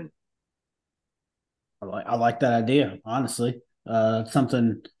quality training. I like that idea, honestly.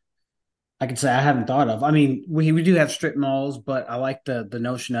 Something I could say I haven't thought of. I mean, we do have strip malls, but I like the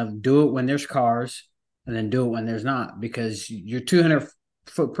notion of do it when there's cars and then do it when there's not, because you're 200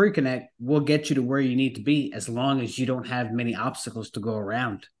 foot pre-connect will get you to where you need to be as long as you don't have many obstacles to go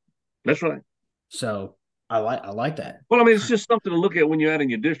around. That's right. So I like that. Well, I mean, it's just something to look at when you're out in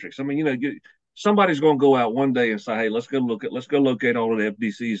your districts. I mean, somebody's going to go out one day and say, "Hey, let's go locate all of the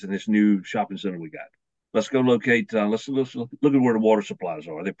FDCs in this new shopping center we got. Let's go locate. Let's look at where the water supplies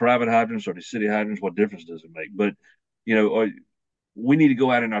are. Are they private hydrants? Are they city hydrants? What difference does it make?" But we need to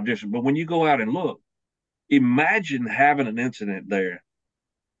go out in our district. But when you go out and look, imagine having an incident there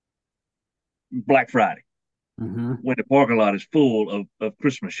Black Friday Mm-hmm. when the parking lot is full of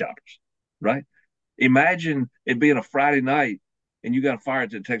Christmas shoppers, right? Imagine it being a Friday night and you got a fire at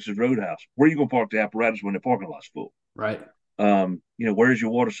the Texas Roadhouse. Where are you going to park the apparatus when the parking lot's full? Right. Where's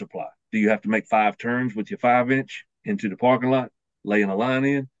your water supply? Do you have to make 5 turns with your 5-inch into the parking lot, laying a line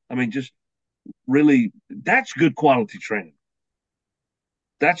in? I mean, just really, that's good quality training.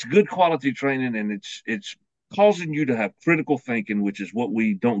 That's good quality training, and it's causing you to have critical thinking, which is what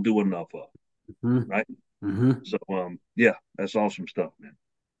we don't do enough of, Mm-hmm. right? Mm-hmm. So, yeah, that's awesome stuff, man.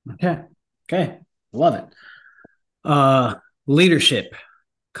 Okay. Okay. Love it. Uh, Leadership,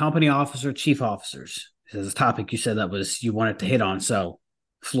 company officer, chief officers. This is a topic you said that was you wanted to hit on. So,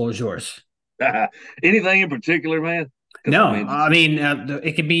 floor is yours. Anything in particular, man? Because No, I mean,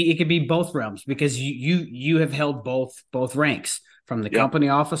 it could be both realms because you have held both ranks from the yeah. company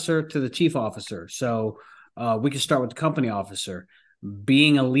officer to the chief officer. So we can start with the company officer.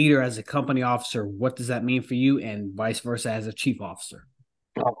 Being a leader as a company officer, what does that mean for you, and vice versa as a chief officer?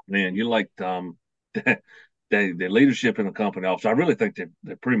 Oh man, you like the leadership in the company office. I really think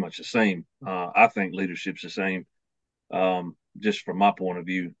they're pretty much the same. I think leadership's the same. Just from my point of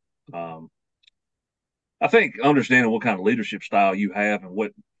view. I think understanding what kind of leadership style you have and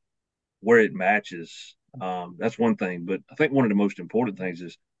where it matches, that's one thing. But I think one of the most important things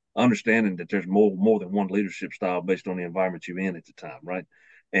is understanding that there's more than one leadership style based on the environment you're in at the time, right?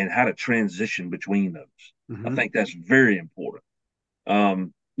 And how to transition between those. I Mm-hmm. think that's very important.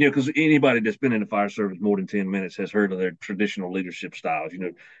 Because anybody that's been in the fire service more than 10 minutes has heard of their traditional leadership styles.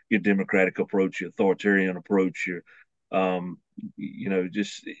 Your democratic approach, your authoritarian approach, um,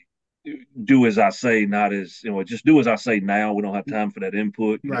 just do as I say, not as just do as I say now. We don't have time for that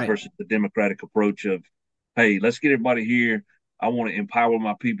input. Right. Versus the democratic approach of, hey, let's get everybody here. I want to empower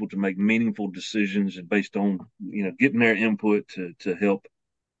my people to make meaningful decisions and based on getting their input to help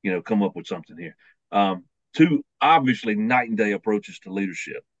come up with something here. Two obviously night and day approaches to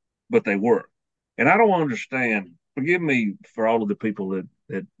leadership, but they work. And I don't understand. Forgive me for all of the people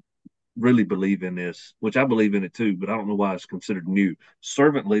that really believe in this, which I believe in it too, but I don't know why it's considered new.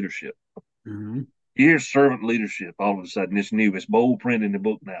 Servant leadership. Mm-hmm. Here's servant leadership. All of a sudden, it's new. It's bold print in the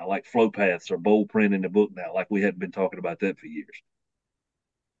book now, like flow paths are bold print in the book now, like we hadn't been talking about that for years.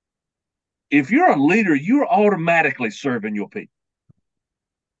 If you're a leader, you're automatically serving your people.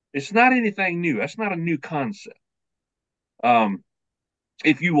 It's not anything new. That's not a new concept. Um,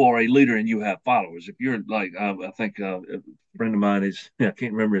 if you are a leader and you have followers, if you're like, I think a friend of mine I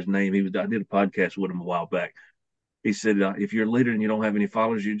can't remember his name. I did a podcast with him a while back. He said, if you're a leader and you don't have any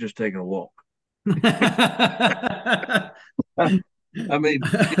followers, you're just taking a walk. I mean,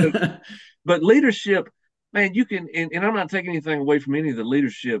 but leadership, man, you can, and I'm not taking anything away from any of the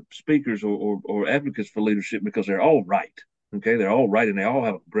leadership speakers or advocates for leadership because they're all right. Okay. They're all right and they all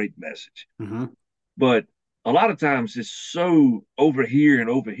have a great message. Mm-hmm. But a lot of times it's so over here and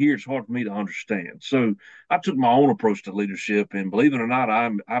over here, it's hard for me to understand. So I took my own approach to leadership, and believe it or not,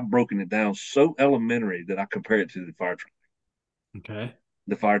 I've broken it down so elementary that I compare it to the fire triangle. Okay.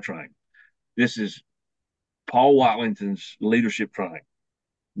 The fire triangle. This is Paul Watlington's leadership triangle.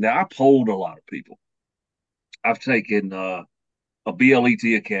 Now I polled a lot of people. I've taken a BLET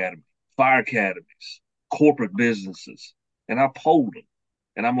academy, fire academies, corporate businesses, and I polled them.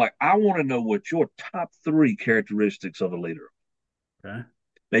 And I'm like, I want to know what your top 3 characteristics of a leader are. Okay.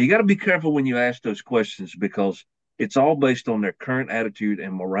 Now, you got to be careful when you ask those questions because it's all based on their current attitude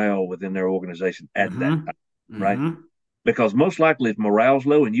and morale within their organization at that Mm-hmm. time, right? Mm-hmm. Because most likely, if morale's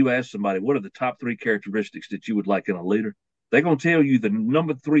low and you ask somebody, what are the top 3 characteristics that you would like in a leader? They're going to tell you the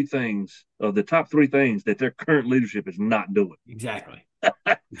number 3 things of the top 3 things that their current leadership is not doing. Exactly.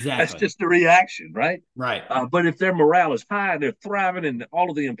 That's Exactly. just the reaction, right? Right. But if their morale is high, they're thriving, and all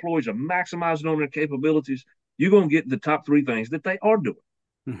of the employees are maximizing on their capabilities, you're going to get the top 3 things that they are doing,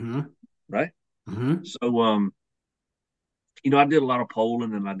 Mm-hmm. right? Mm-hmm. So, I did a lot of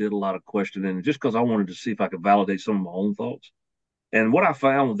polling and I did a lot of questioning just because I wanted to see if I could validate some of my own thoughts. And what I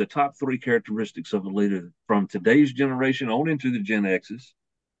found with the top 3 characteristics of a leader from today's generation on into the Gen X's,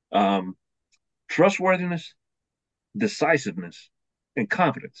 um, trustworthiness, decisiveness, and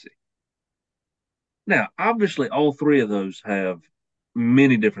competency. Now, obviously, all 3 of those have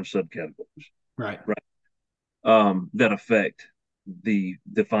many different subcategories, Right. right? That affect the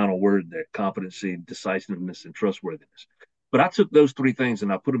final word there: competency, decisiveness, and trustworthiness. But I took those three things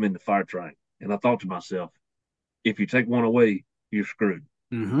and I put them in the fire triangle, and I thought to myself, if you take one away, you're screwed.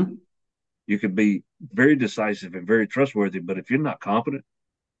 Mm-hmm. You could be very decisive and very trustworthy, but if you're not competent,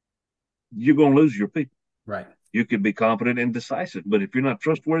 you're going to lose your people. Right. You could be competent and decisive, but if you're not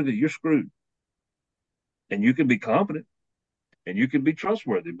trustworthy, you're screwed. And you can be competent and you can be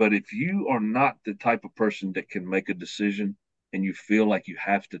trustworthy, but if you are not the type of person that can make a decision and you feel like you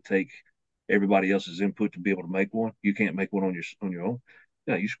have to take everybody else's input to be able to make one, you can't make one on your own.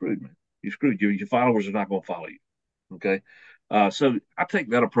 Yeah, you're screwed, man. You're screwed. Your followers are not going to follow you. Okay. So I take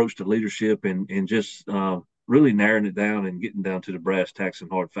that approach to leadership and just really narrowing it down and getting down to the brass tacks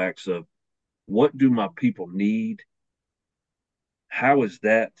and hard facts of what do my people need? How is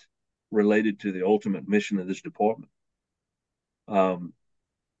that related to the ultimate mission of this department? Um,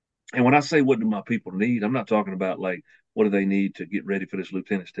 and when I say what do my people need, I'm not talking about like what do they need to get ready for this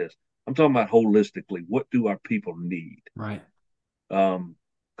lieutenant's test. I'm talking about holistically, what do our people need? Right.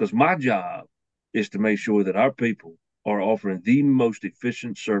 Because my job is to make sure that our people are offering the most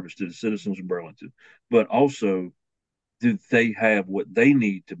efficient service to the citizens of Burlington, but also do they have what they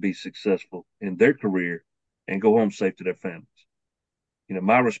need to be successful in their career and go home safe to their families?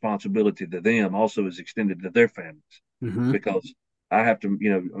 My responsibility to them also is extended to their families Mm-hmm. because I have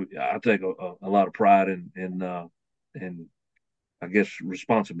to, I take a lot of pride in I guess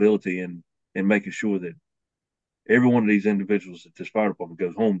responsibility in making sure that every one of these individuals at this fire department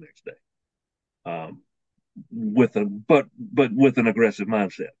goes home next day. Um, with a but with an aggressive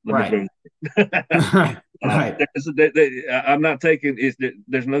mindset. Let me Right. throw Right. Right. I'm not taking is that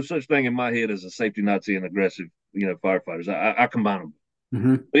there's no such thing in my head as a safety Nazi and aggressive, firefighters. I combine them.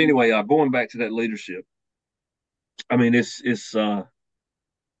 Mm-hmm. But anyway, going back to that leadership, I mean, it's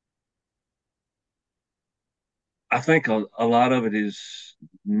I think a lot of it is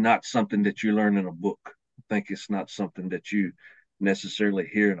not something that you learn in a book. I think it's not something that you necessarily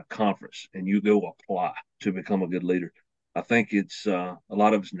hear in a conference and you go apply to become a good leader. I think it's a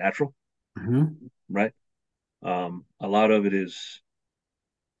lot of it's natural, Mm-hmm. right? A lot of it is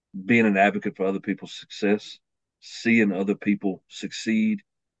being an advocate for other people's success, seeing other people succeed,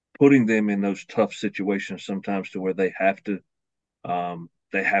 putting them in those tough situations sometimes to where they have to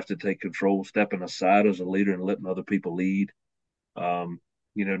take control, stepping aside as a leader and letting other people lead. Um,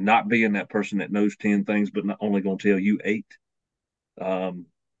 not being that person that knows 10 things, but not only going to tell you eight. Um,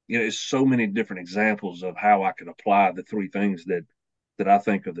 it's so many different examples of how I can apply the three things that I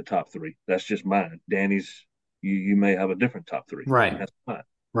think are the top three. That's just mine. Danny's, you may have a different top three, and Right. that's fine.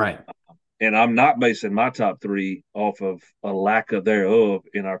 Right. And I'm not basing my top three off of a lack of thereof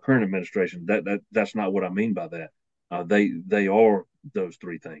in our current administration. That's not what I mean by that. They are those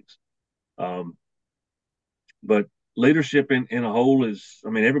three things. Um, but leadership in a whole is,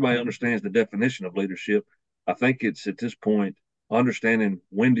 I mean, everybody understands the definition of leadership. I think it's at this point understanding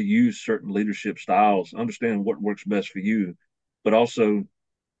when to use certain leadership styles, understanding what works best for you, but also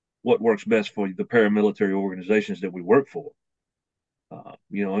what works best for the paramilitary organizations that we work for.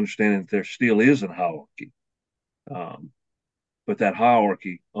 Understanding that there still is a hierarchy, um, but that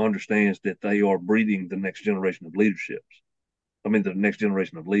hierarchy understands that they are breeding the next generation of leaderships. I mean, the next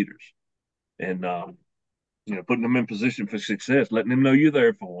generation of leaders, and putting them in position for success, letting them know you're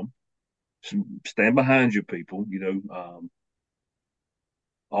there for them, stand behind your people.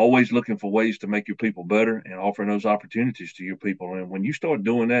 Always looking for ways to make your people better and offering those opportunities to your people. And when you start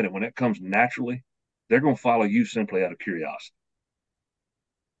doing that, and when that comes naturally, they're going to follow you simply out of curiosity.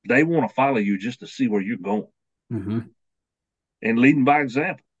 They want to follow you just to see where you're going Mm-hmm. and leading by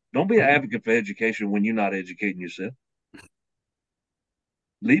example. Don't be an advocate for education when you're not educating yourself.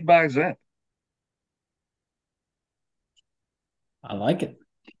 Lead by example. I like it.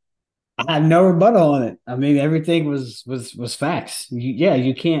 I had no rebuttal on it. I mean, everything was facts. Yeah,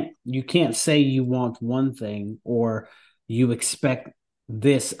 you can't say you want one thing or you expect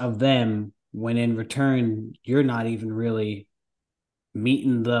this of them when in return you're not even really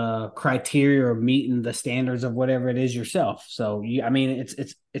meeting the criteria or meeting the standards of whatever it is yourself. So I mean,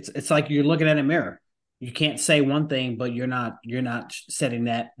 it's like you're looking at a mirror. You can't say one thing, but you're not setting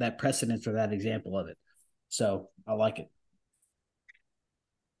that precedence or that example of it. So I like it.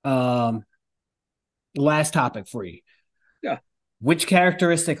 Um, Last topic for you. Yeah. Which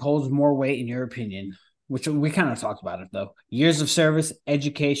characteristic holds more weight in your opinion? Which we kind of talked about it though. Years of service,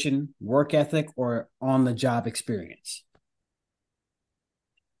 education, work ethic, or on the job experience.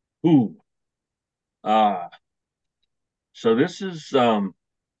 Ooh. Uh, so this is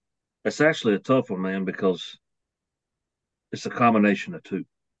it's actually a tough one, man, because It's a combination of two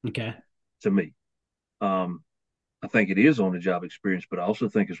Okay. to me. Um, I think it is on the job experience, but I also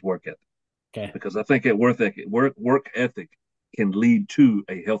think it's work ethic Okay. because I think that work ethic can lead to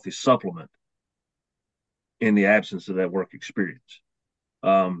a healthy supplement in the absence of that work experience.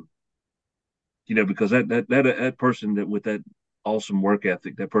 Um, because that person that with that awesome work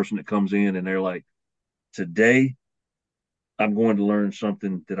ethic, that person that comes in and they're like, today I'm going to learn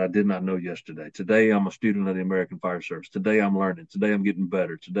something that I did not know yesterday. Today I'm a student of the American Fire Service. Today I'm learning. Today I'm getting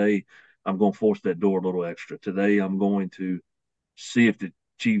better. Today I'm going to force that door a little extra. Today I'm going to see if the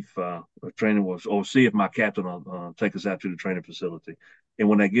chief of training was, or see if my captain will take us out to the training facility. And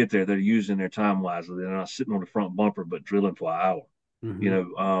when they get there, they're using their time wisely. They're not sitting on the front bumper, but drilling for an hour. You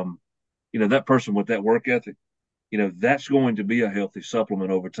Mm-hmm. know, that person with that work ethic, that's going to be a healthy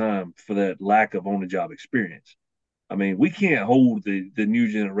supplement over time for that lack of on the job experience. I mean, we can't hold the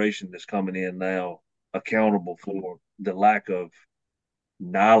new generation that's coming in now accountable for the lack of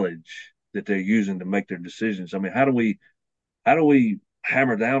knowledge that they're using to make their decisions. I mean, how do we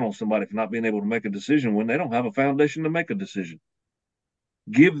hammer down on somebody for not being able to make a decision when they don't have a foundation to make a decision?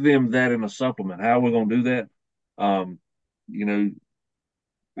 Give them that in a supplement. How are we going to do that? Um, you know,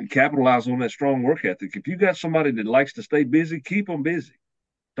 Capitalize on that strong work ethic. If you got somebody that likes to stay busy, keep them busy.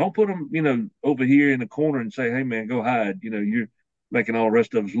 Don't put them, over here in the corner and say, "Hey, man, go hide." You're making all the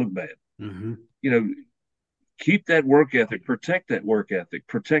rest of us look bad. Mm-hmm. You know, Keep that work ethic, protect that work ethic,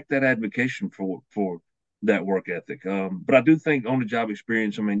 protect that advocation for that work ethic. But I do think on the job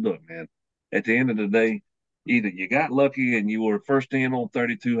experience. I mean, look, man, at the end of the day, either you got lucky and you were first in on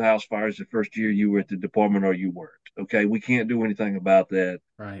 32 house fires the first year you were at the department, or you weren't. Okay, we can't do anything about that.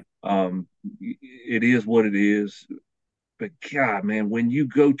 Right. It is what it is. But God, man, when you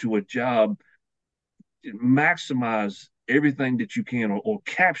go to a job, maximize everything that you can, or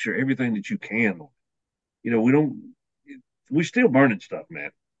capture everything that you can. We don't, we still burning stuff,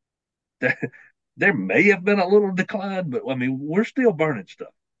 man. There may have been a little decline, but I mean, we're still burning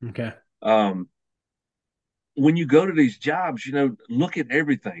stuff. Okay. Um, when you go to these jobs, look at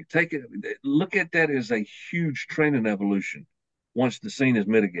everything. Look at that as a huge training evolution once the scene is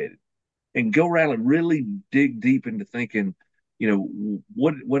mitigated, and go around and really dig deep into thinking,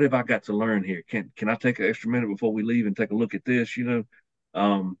 what have I got to learn here? Can I take an extra minute before we leave and take a look at this?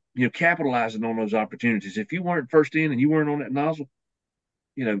 Capitalizing on those opportunities. If you weren't first in and you weren't on that nozzle,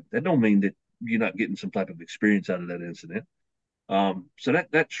 that don't mean that you're not getting some type of experience out of that incident. So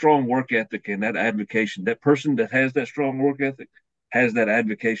that strong work ethic and that advocation, that person that has that strong work ethic has that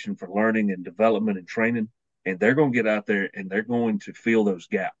advocation for learning and development and training, and they're going to get out there and they're going to fill those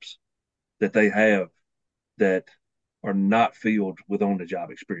gaps that they have that are not filled with on the job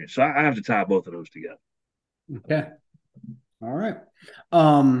experience. So I have to tie both of those together. Okay. All right.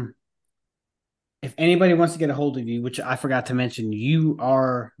 Um, if anybody wants to get a hold of you, which I forgot to mention, you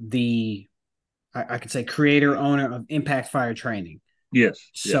are the I could say creator owner of Impact Fire Training. Yes.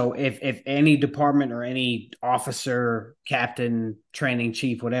 Yeah. So if any department or any officer, captain, training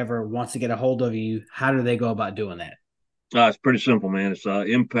chief, whatever wants to get a hold of you, how do they go about doing that? It's pretty simple, man. It's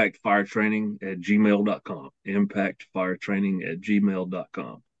impactfiretraining@gmail.com.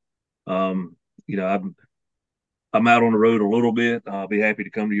 Impactfiretraining@gmail.com. I'm out on the road a little bit. I'll be happy to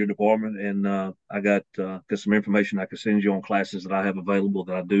come to your department, and I got some information I can send you on classes that I have available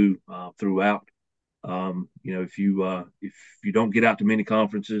that I do throughout. If you don't get out to many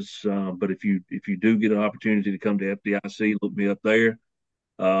conferences, but if you do get an opportunity to come to FDIC, look me up there.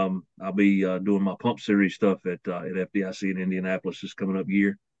 I'll be doing my pump series stuff at FDIC in Indianapolis this coming up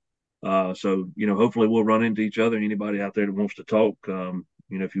year. So hopefully we'll run into each other. Anybody out there that wants to talk,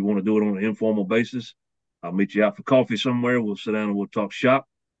 if you want to do it on an informal basis, I'll meet you out for coffee somewhere. We'll sit down and we'll talk shop.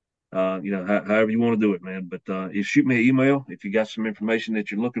 However you want to do it, man. But you shoot me an email if you got some information that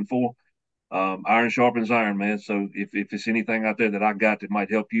you're looking for. Iron sharpens iron, man. So if it's anything out there that I got that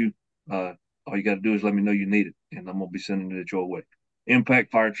might help you, all you got to do is let me know you need it, and I'm gonna be sending it your way.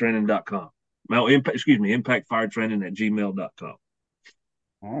 ImpactFireTraining.com. Well, ImpactFireTraining@gmail.com.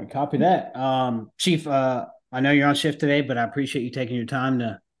 All right, copy that. Chief, I know you're on shift today, but I appreciate you taking your time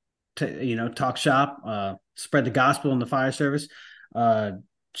to talk shop, spread the gospel in the fire service.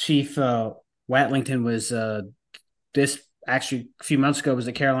 Chief Watlington was this actually a few months ago was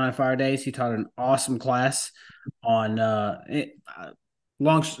the Carolina Fire Days. He taught an awesome class on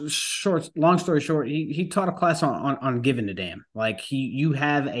long story short, he taught a class on giving a damn. Like you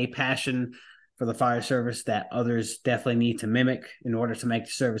have a passion for the fire service that others definitely need to mimic in order to make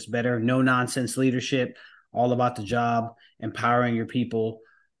the service better. No nonsense leadership, all about the job, empowering your people.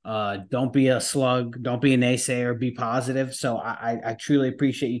 Don't be a slug, don't be a naysayer, be positive. So I truly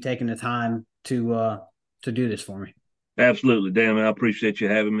appreciate you taking the time to do this for me. Absolutely, Dan. I appreciate you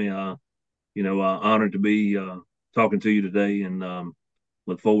having me. Honored to be talking to you today, and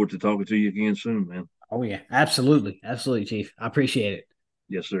look forward to talking to you again soon, man. Oh yeah, absolutely. Absolutely, Chief. I appreciate it.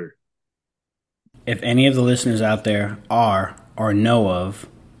 Yes, sir. If any of the listeners out there are or know of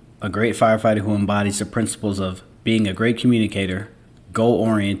a great firefighter who embodies the principles of being a great communicator, goal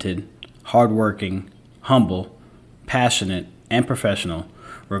oriented, hardworking, humble, passionate, and professional,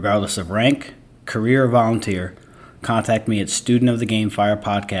 regardless of rank, career, or volunteer, contact me at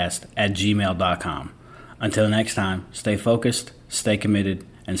studentofthegamefirepodcast@gmail.com. Until next time, stay focused, stay committed,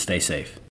 and stay safe.